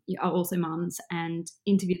are also mums, and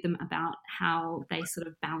interviewed them about how they sort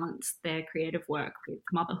of balance their creative work with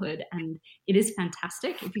motherhood. And it is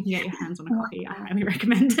fantastic. If you can get your hands on a copy, I highly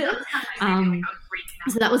recommend it.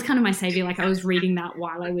 So that was kind of my savior. Like, I was reading that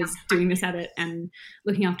while I was doing this edit and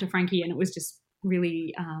looking after Frankie, and it was just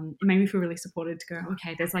really it made me feel really supported to go,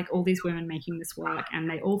 okay, there's like all these women making this work, and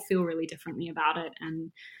they all feel really differently about it.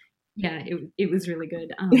 And yeah, it was really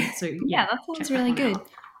good. So yeah, that sounds really good.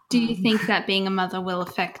 Do you think that being a mother will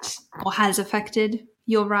affect or has affected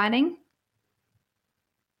your writing?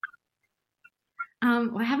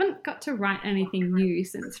 Well, I haven't got to write anything new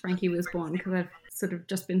since Frankie was born, because I've sort of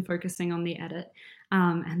just been focusing on the edit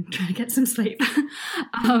and trying to get some sleep.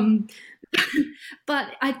 But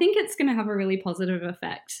I think it's going to have a really positive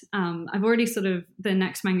effect. I've already sort of, the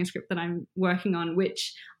next manuscript that I'm working on,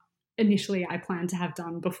 which initially I planned to have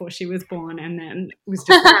done before she was born, and then was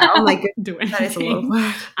just doing anything.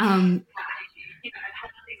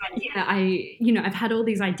 I've had all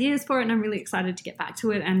these ideas for it, and I'm really excited to get back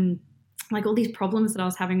to it. And like all these problems that I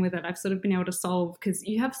was having with it, I've sort of been able to solve, because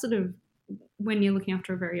you have sort of, when you're looking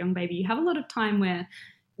after a very young baby, you have a lot of time where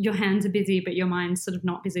your hands are busy, but your mind's sort of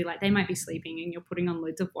not busy. Like, they might be sleeping and you're putting on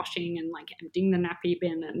loads of washing and like emptying the nappy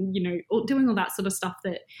bin and, you know, doing all that sort of stuff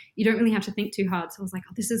that you don't really have to think too hard. So I was like,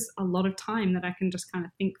 oh, this is a lot of time that I can just kind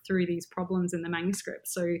of think through these problems in the manuscript.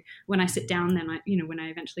 So when I sit down, then when I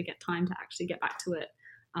eventually get time to actually get back to it,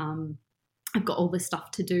 I've got all this stuff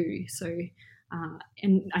to do. So,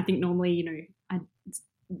 and I think normally, you know, I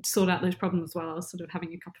sort out those problems while I was sort of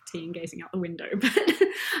having a cup of tea and gazing out the window, but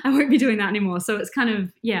I won't be doing that anymore. So it's kind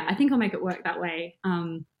of, I think I'll make it work that way.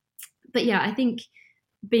 But yeah, I think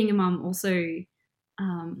being a mum also,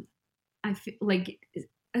 I feel like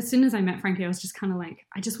as soon as I met Frankie, I was just kind of like,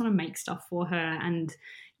 I just want to make stuff for her. And,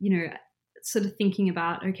 you know, sort of thinking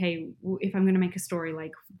about, okay, if I'm going to make a story,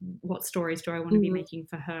 like what stories do I want to be making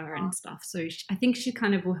for her and stuff. So I think she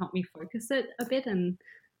kind of will help me focus it a bit. And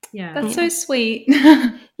yeah, that's so sweet.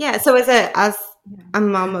 Yeah. So as a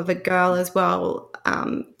mum of a girl as well,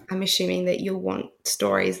 I'm assuming that you'll want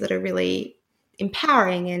stories that are really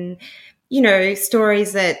empowering, and, you know,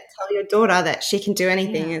 stories that tell your daughter that she can do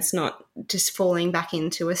anything. It's not just falling back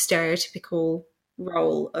into a stereotypical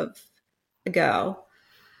role of a girl.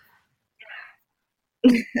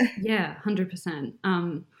 Yeah, 100%.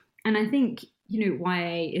 And I think, you know,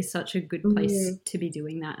 YA is such a good place to be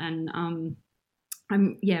doing that. And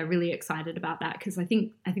I'm really excited about that, because I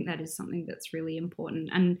think that is something that's really important.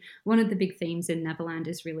 And one of the big themes in Neverland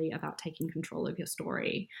is really about taking control of your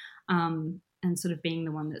story, and sort of being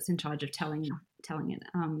the one that's in charge of telling it.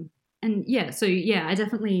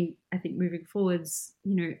 I think moving forwards,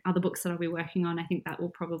 you know, other books that I'll be working on, I think that will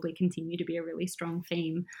probably continue to be a really strong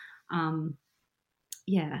theme.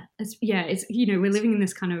 it's we're living in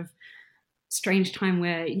this kind of strange time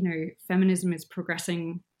where feminism is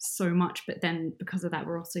progressing so much, but then because of that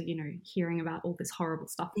we're also hearing about all this horrible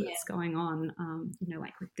stuff that's going on,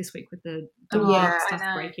 like this week with the dog stuff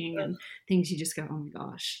breaking and things. You just go, oh my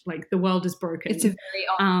gosh, like the world is broken. It's a very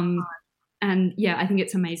odd and I think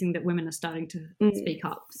it's amazing that women are starting to speak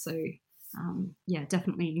up. So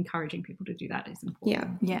definitely encouraging people to do that is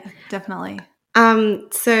important. Yeah, definitely.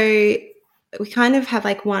 So we kind of have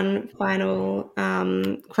like one final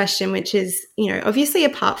question, which is, obviously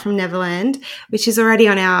apart from Neverland, which is already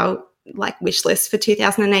on our like wish list for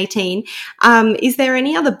 2018, is there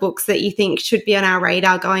any other books that you think should be on our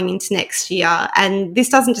radar going into next year? And this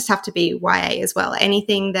doesn't just have to be YA as well.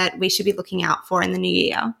 Anything that we should be looking out for in the new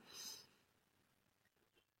year?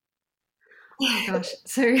 Oh my gosh.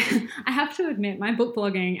 So I have to admit my book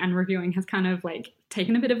blogging and reviewing has kind of like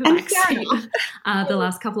taken a bit of a backseat the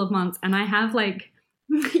last couple of months. And I have like,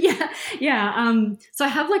 so I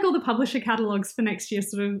have like all the publisher catalogs for next year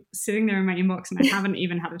sort of sitting there in my inbox, and I haven't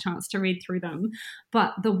even had a chance to read through them.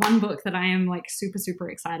 But the one book that I am like super,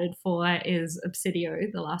 super excited for is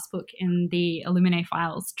Obsidio, the last book in the Illuminae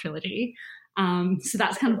Files trilogy. So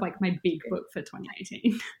that's kind of like my big book for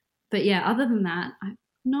 2018. But yeah, other than that,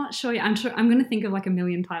 not sure. I'm sure I'm going to think of like a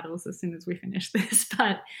million titles as soon as we finish this,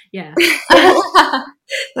 but yeah.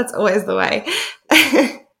 That's always the way.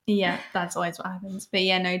 Yeah, that's always what happens. But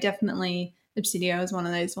yeah, no, definitely Obsidio is one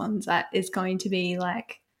of those ones that is going to be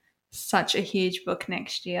like such a huge book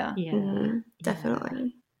next year. Yeah,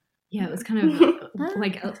 definitely. Yeah, it was kind of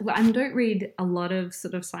like I don't read a lot of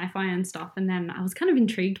sort of sci-fi and stuff, and then I was kind of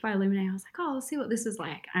intrigued by Illuminae. I was like, oh, I'll see what this is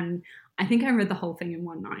like, and I think I read the whole thing in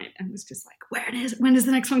one night and was just like, when is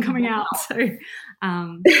the next one coming out? So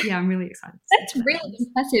I'm really excited. That's really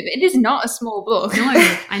impressive. It is not a small book. No,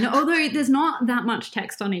 I know, although there's not that much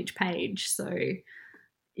text on each page, so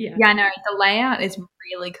yeah, I know the layout is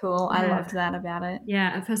really cool. I loved that about it.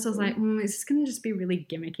 Yeah, at first I was like, is this going to just be really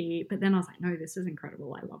gimmicky? But then I was like, no, this is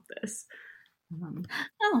incredible. I love this.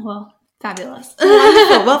 Oh well, fabulous.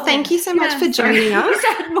 Wonderful. Well, thank you so much for joining us.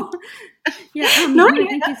 Thank you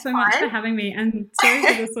so much for having me, and sorry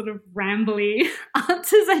for the sort of rambly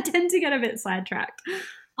answers. I tend to get a bit sidetracked.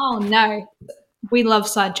 Oh no, we love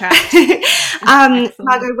sidetracked.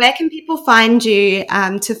 Margot, where can people find you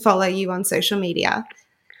to follow you on social media?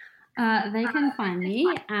 They can find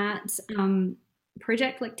me at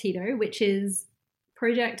Project Lectito, which is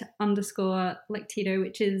Project_Lectito,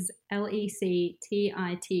 which is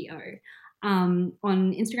LECTITO, on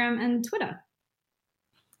Instagram and Twitter.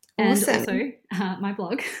 Awesome. And also my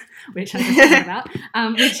blog, which I just talked about,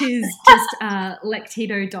 which is just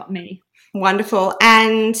lectito.me. Wonderful.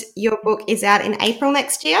 And your book is out in April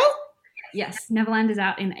next year? Yes, Neverland is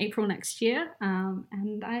out in April next year,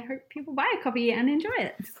 and I hope people buy a copy and enjoy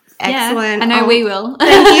it. Excellent. Yeah, I know we will.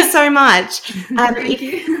 Thank you so much. Thank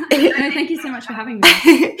you. Thank you so much for having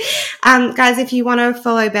me. Guys, if you want to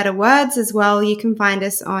follow Better Words as well, you can find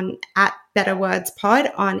us on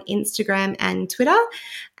 @BetterWordsPod on Instagram and Twitter.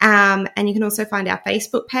 And you can also find our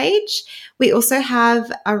Facebook page. We also have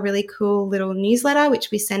a really cool little newsletter, which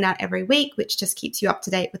we send out every week, which just keeps you up to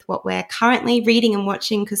date with what we're currently reading and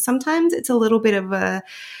watching, because sometimes it's a little bit of a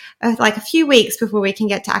few weeks before we can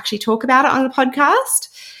get to actually talk about it on the podcast.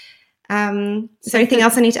 Is there anything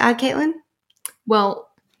else I need to add, Caitlin? Well,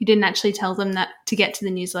 you didn't actually tell them that to get to the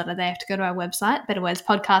newsletter, they have to go to our website,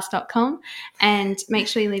 betterwordspodcast.com, and make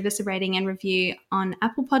sure you leave us a rating and review on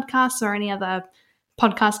Apple Podcasts or any other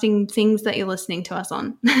podcasting things that you're listening to us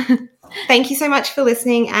on. Thank you so much for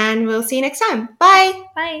listening, and we'll see you next time. Bye.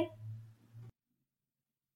 Bye.